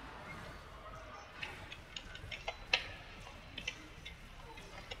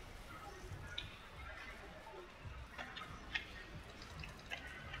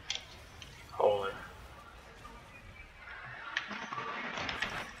 Holy.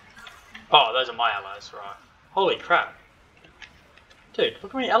 Oh, those are my allies, right? Holy crap, dude!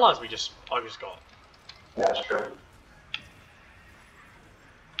 Look how many allies I just got. Yeah, that's true.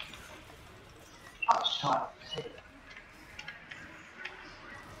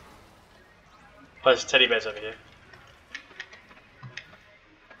 Oh, there's teddy bears over here.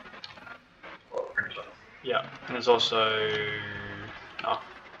 Yeah, and there's also. Oh,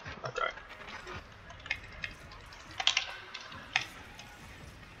 okay.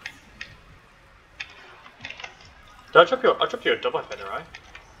 Did I drop you a double feather, right?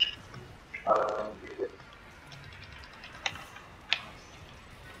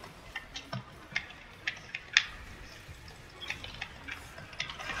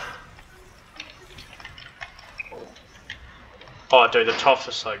 Oh, dude, the toffs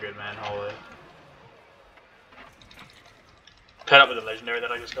are so good, man. Holy. Paired up with the legendary that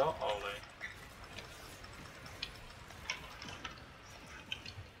I just got. Holy.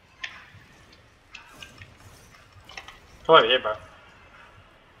 Come over here, bro. Or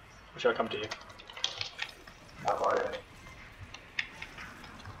should I come to you?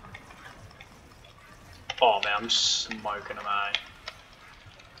 Oh man, I'm smoking them, eh?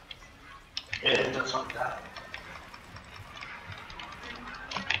 Yeah, it looks like that.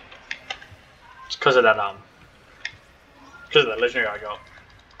 because of that legendary I got.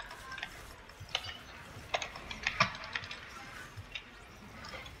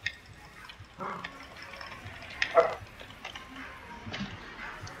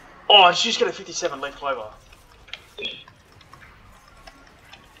 Oh, she's got a 57 leaf clover.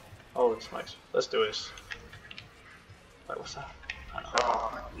 Holy smokes. Let's do this. Wait, what's that? I don't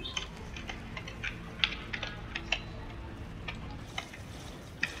know.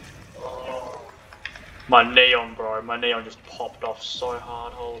 My neon, bro. My neon just popped off so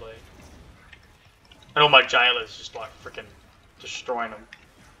hard, holy. And all my jailers just like freaking destroying them.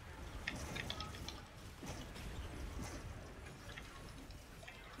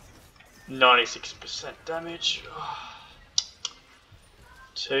 %96 damage.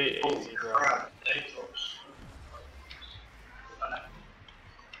 Too easy, bro.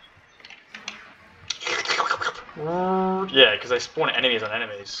 Yeah, because they spawn enemies on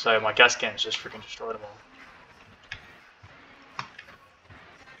enemies, so my gas cans just freaking destroyed them all.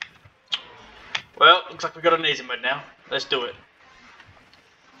 Well, looks like we got an easy mode now. Let's do it.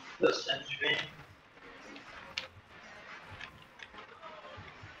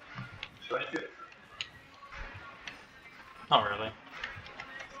 Not really.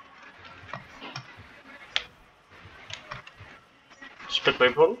 Split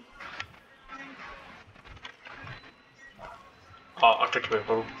wave portal? Oh, I clicked wave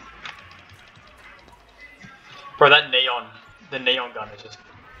portal. Bro, that neon, the neon gun is just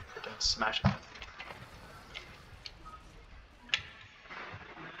freaking smashing.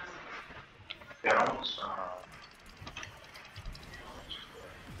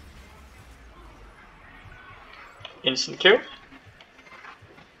 Instant kill?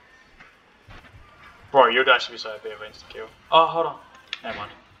 Bro, you'd actually be so happy with instant kill. Oh, hold on. Never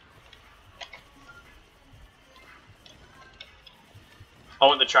mind. I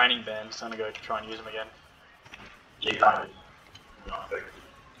want the training bands, so I'm gonna go try and use them again. You can't.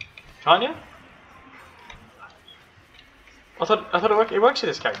 Can't you? I thought it works with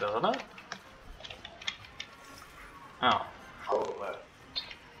this character, doesn't it? Oh.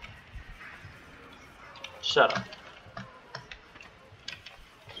 Shut up.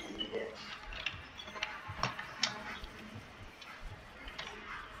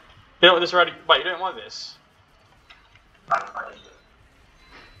 You don't want this already? Wait, you don't want this?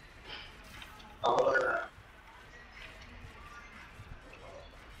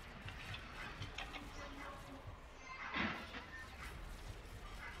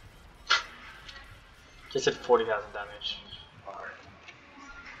 Just did 40,000 damage.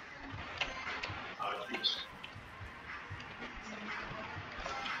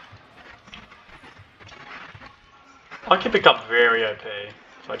 I can become very OP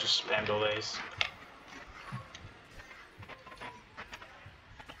if I just spammed all these.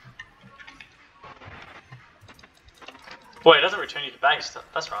 Wait, it doesn't return you to base.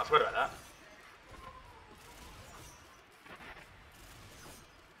 That's right, I forgot about that.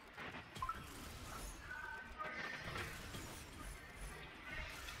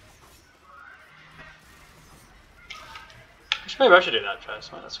 Maybe I should do that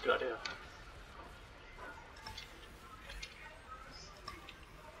first, man. That's a good idea.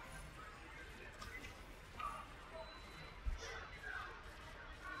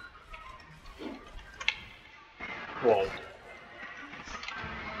 Whoa.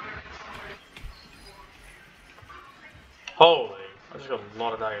 Holy, I just got a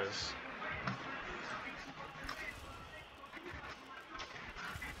lot of daggers.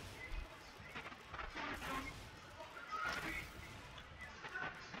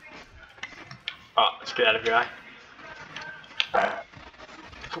 Oh, let's get out of here, eh?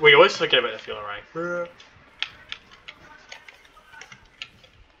 We always forget about the fuel array.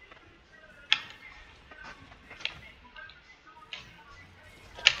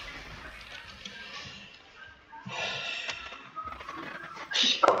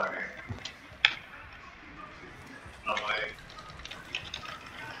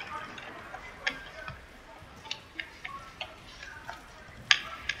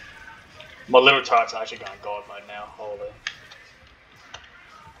 My little turrets are actually going god mode now, holy.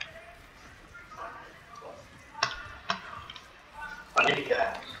 I need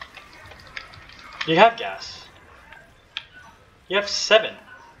gas. You have gas. You have 7.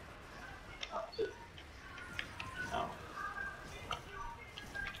 Oh.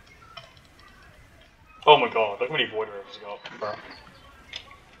 Oh my god, look how many void rivers got, bro.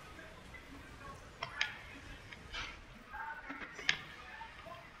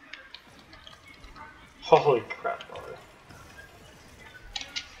 Holy crap, bro. Look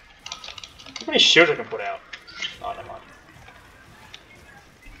how many shields I can put out. Oh, never mind.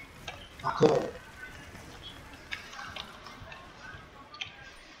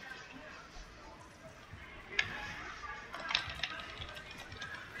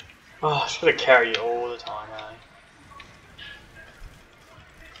 Oh, I just gotta carry you all the time, eh?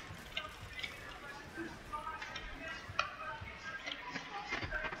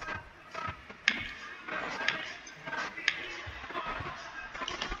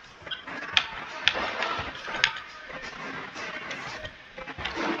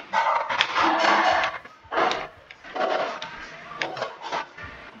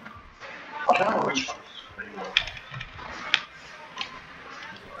 I don't know which one's pretty well.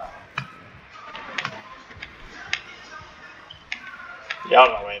 Yeah, I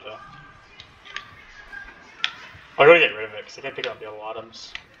don't know either. I gotta get rid of it because I can't pick up the other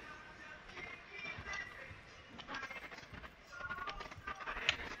items.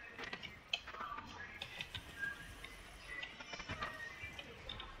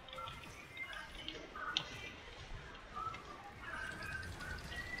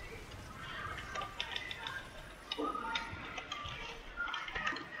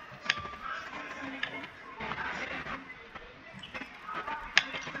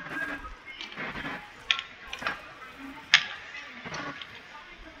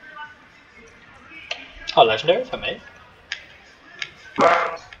 Oh, legendary for me.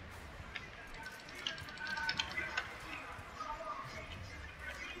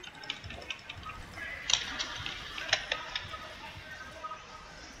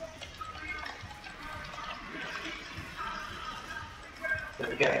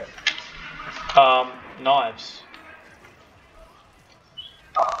 Okay. Knives.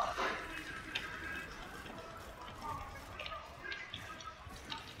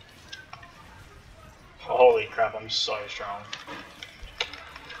 Holy crap, I'm so strong.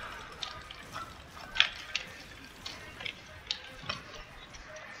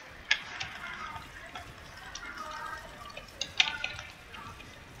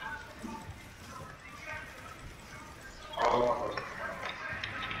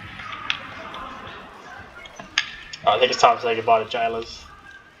 I think it's time to say goodbye to jailers.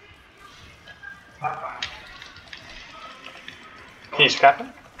 Can you scrap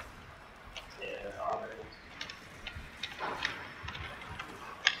him?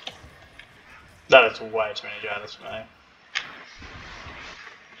 That is way too many jailers for me.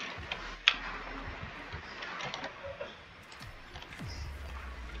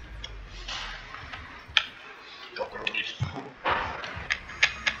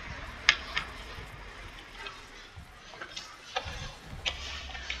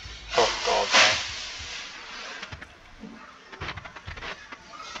 Oh god, man.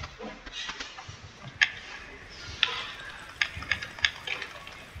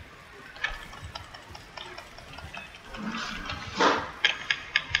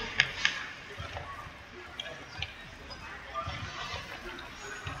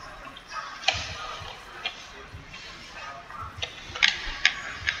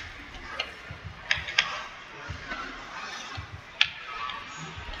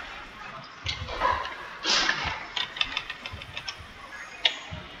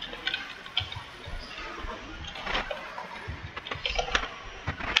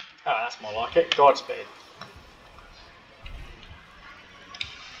 Oh, that's more like it. Godspeed.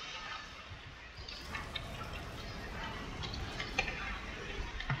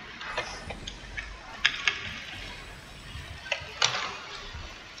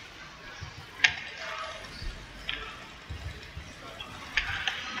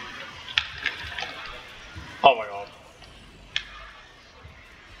 Oh my god.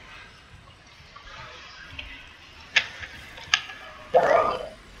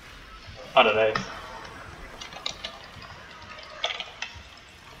 Underneath.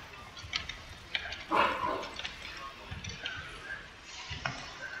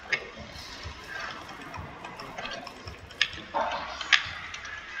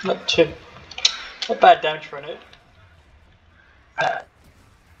 Not bad damage for a noob.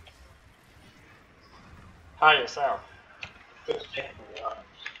 Hi yourself.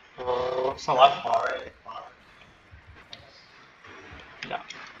 Oh, it's not like no,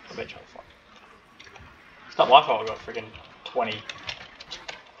 I'll bet you I'll fight. It's not my fault I got freaking 20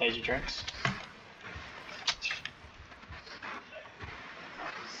 energy drinks.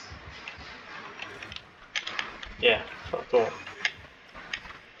 Yeah, that's what I thought.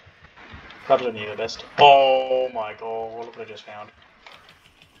 Probably need the best. Oh my god, look what I just found.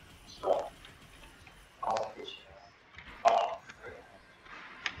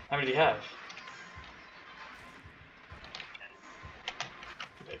 How many do you have?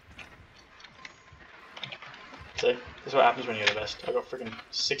 See, this is what happens when you get the best. I got freaking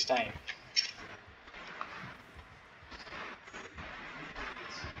 16.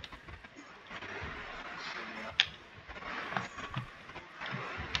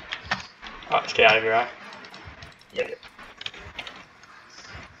 Alright, let's get out of here, eh? Yep.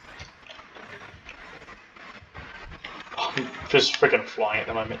 I'm just freaking flying at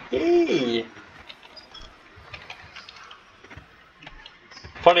the moment. Yay!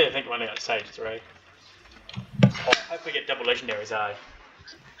 Funny to think we're only on stage 3. Oh, hope we get double legendaries, eh?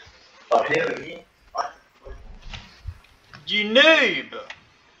 Oh, here we go. You noob!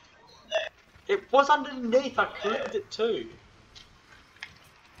 It was underneath, I clicked it too.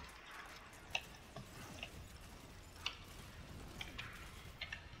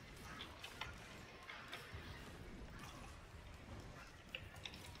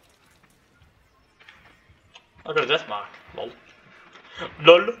 I got a death mark. Lol.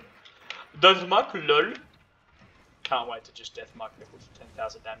 LOL. Death mark, lol. Can't wait to just death mark people for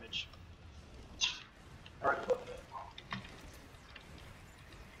 10,000 damage. Alright.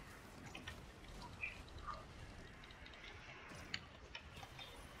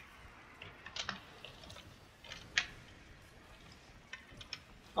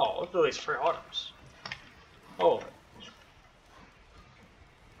 Oh, look at these 3 items. Oh.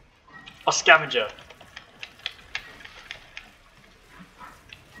 A scavenger.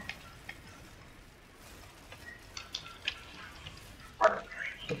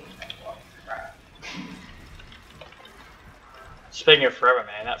 Speaking of forever,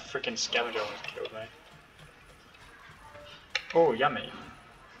 man, that freaking scavenger almost killed me. Oh, yummy.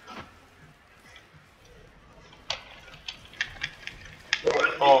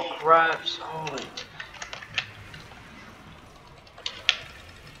 Oh, crabs. Holy.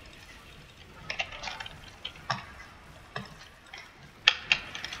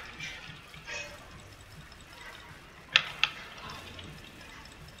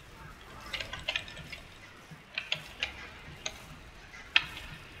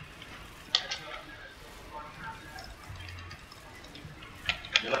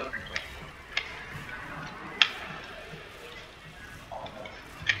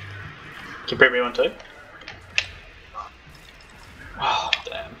 Can you bring me one too? Oh,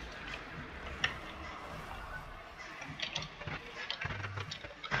 damn.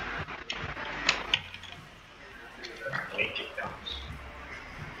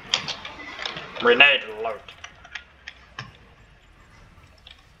 Grenade load.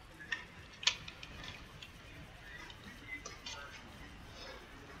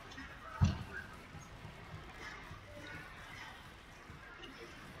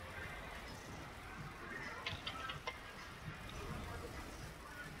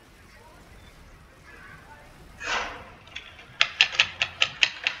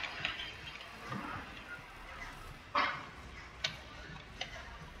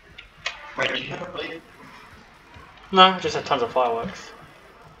 Wait, do you have a blade? No, I just had tons of fireworks.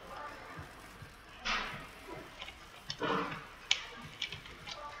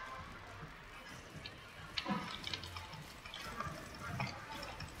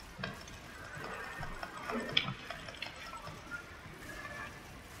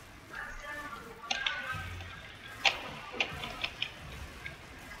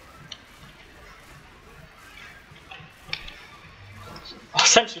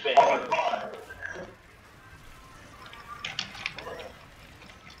 Essentially being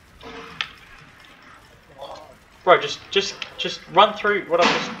bro, just run through what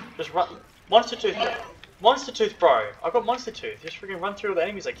I just run. Monster tooth, bro. I got monster tooth. Just freaking run through all the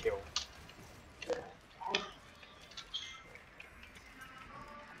enemies I kill.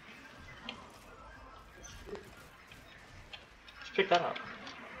 Just pick that up.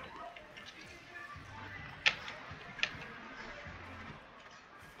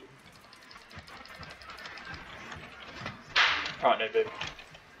 Alright, no boo.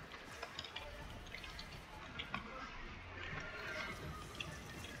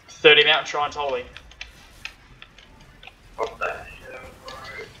 $30 Mountain Shrines Holy. What the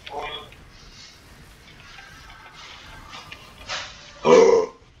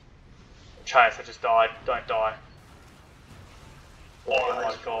hell? Chase, I just died. Don't die. Oh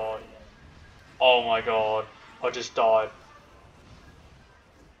my god. Oh my god. I just died.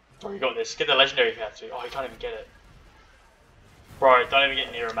 Bro, you got this. Get the legendary if you have to. Oh, you can't even get it. Bro, don't even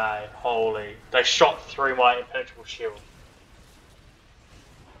get near him, eh? Holy. They shot through my impenetrable shield.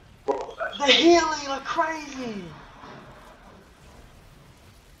 They're healing like crazy!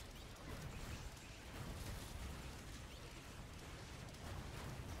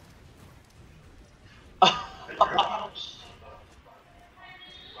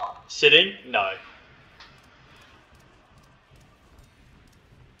 Sitting? No.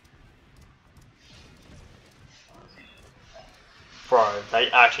 Bro,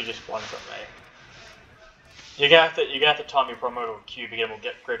 they actually just won from me. You're gonna have to time your primordial Q to get them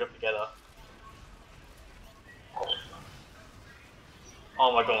all grouped up together.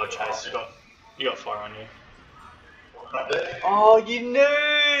 Oh my god, Chase, you got fire on you. Right there. Oh, you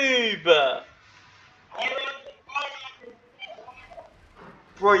noob!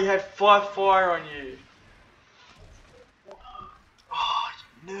 Bro, you had 5 fire on you. Oh,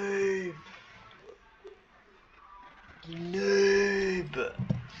 you noob. You noob.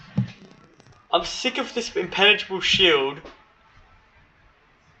 I'm sick of this impenetrable shield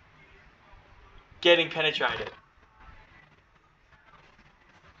getting penetrated.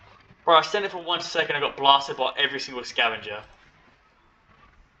 Bro, I stand there for 1 second, I got blasted by every single scavenger.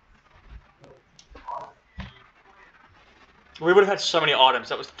 We would have had so many items,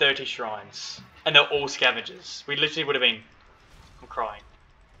 that was 30 shrines. And they're all scavengers. We literally would have been... I'm crying.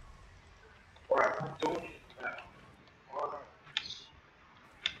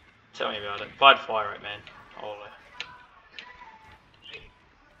 Tell me about it. If I had fire rate, man. Holy.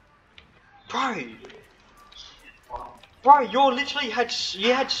 Bro, you literally had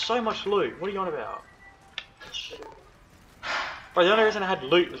so much loot. What are you on about? Bro, the only reason I had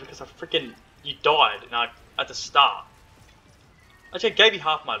loot was because you died at the start. Actually, I gave you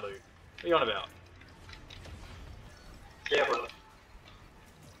half my loot. What are you on about? Yeah, but...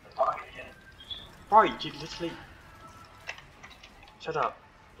 Bro, you literally... Shut up.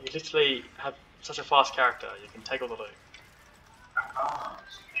 You literally have such a fast character, you can take all the loot.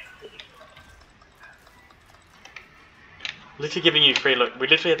 Literally giving you free loot. We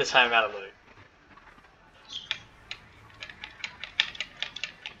literally had the same amount of loot.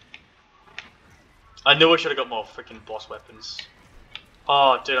 I knew I should have got more freaking boss weapons.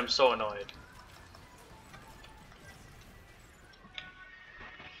 Oh, dude, I'm so annoyed.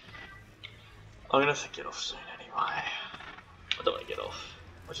 I'm gonna have to get off soon anyway. I don't want to get off.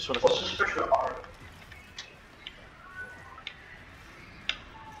 I just want to...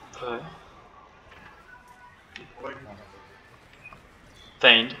 Okay.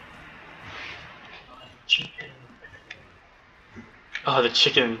 Fiend. Oh, the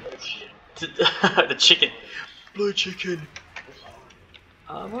chicken. The chicken. Blue chicken.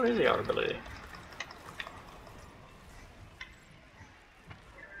 What is the other ability?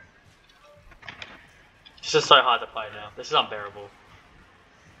 This is so hard to play now. This is unbearable.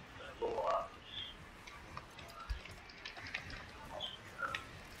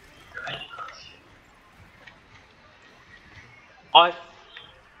 I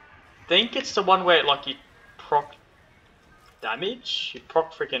think it's the one where like you proc damage, you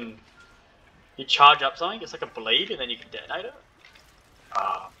proc freaking, you charge up something, it's like a bleed and then you can detonate it.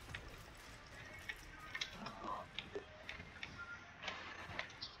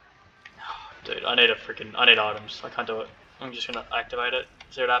 Dude, I need items, I can't do it. I'm just gonna activate it,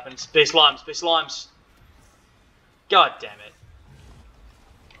 see what happens. Be slimes, be slimes! God damn it.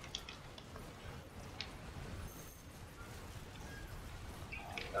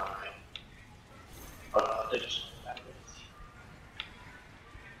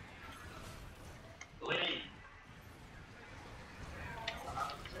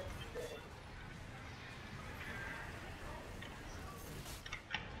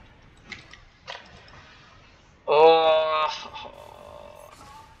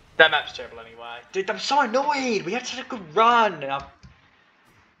 That map's terrible anyway. Dude, I'm so annoyed! We had such a good run and I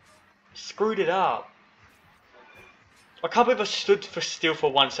screwed it up. I can't believe I stood still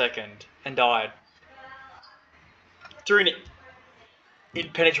for 1 second and died. Through an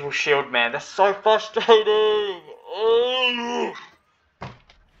impenetrable shield, man. That's so frustrating! Oh.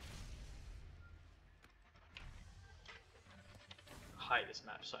 I hate this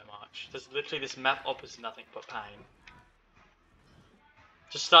map so much. There's literally this map offers nothing but pain.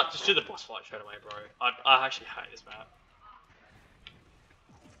 Just do the boss fight straight away, bro. I actually hate this map.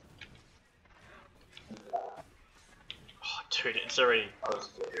 Oh, dude, it's already...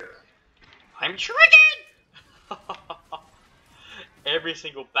 I'm triggered! Every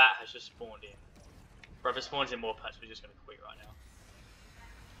single bat has just spawned in. Bro, if it spawns in more bats, we're just gonna quit right now.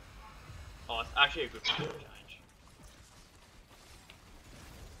 Oh, it's actually a good change.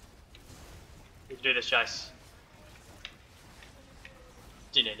 We can do this, Chase.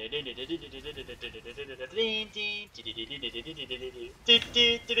 Bro,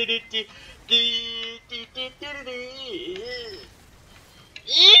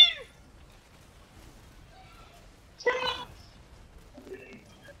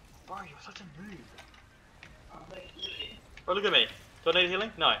 you're such a noob. Bro, look at me. Do I need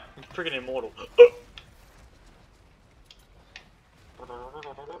healing? No, I'm freaking immortal. I'm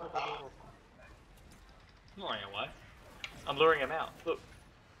not running away. I'm luring him out. Look.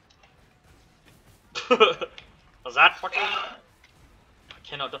 Was that fucking? I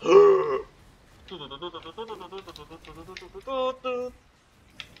cannot do.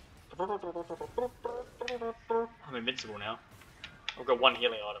 I'm invincible now. I've got one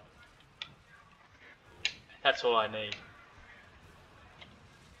healing item. That's all I need.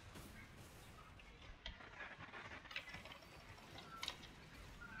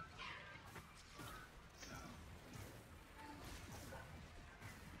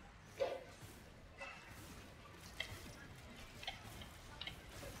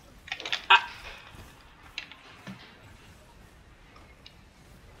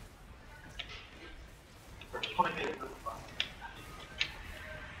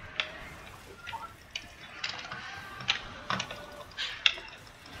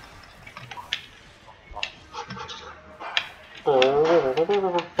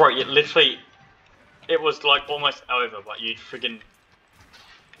 Bro, you literally, it was like almost over, but you friggin',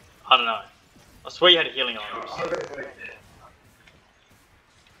 I don't know. I swear you had healing items.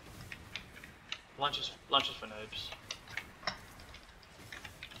 Lunches for noobs.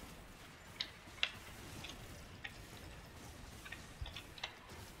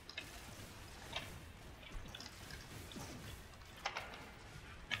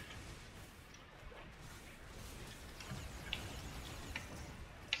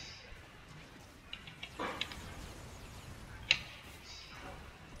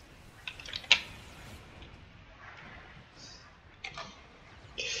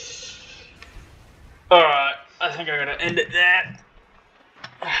 Alright, I think I'm gonna end it there.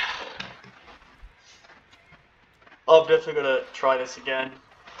 I've definitely gotta try this again.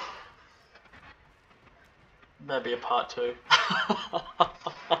 Maybe a part 2.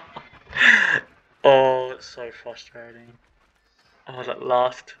 Oh, it's so frustrating. Oh, that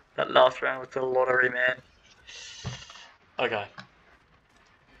last round was the lottery, man. Okay.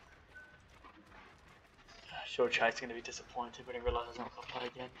 Sure, Chase is gonna be disappointed when he realizes I'm not gonna play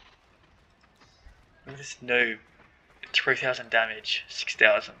again. Look at this noob. 3,000 damage,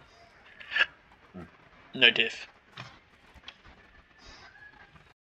 6,000. No diff.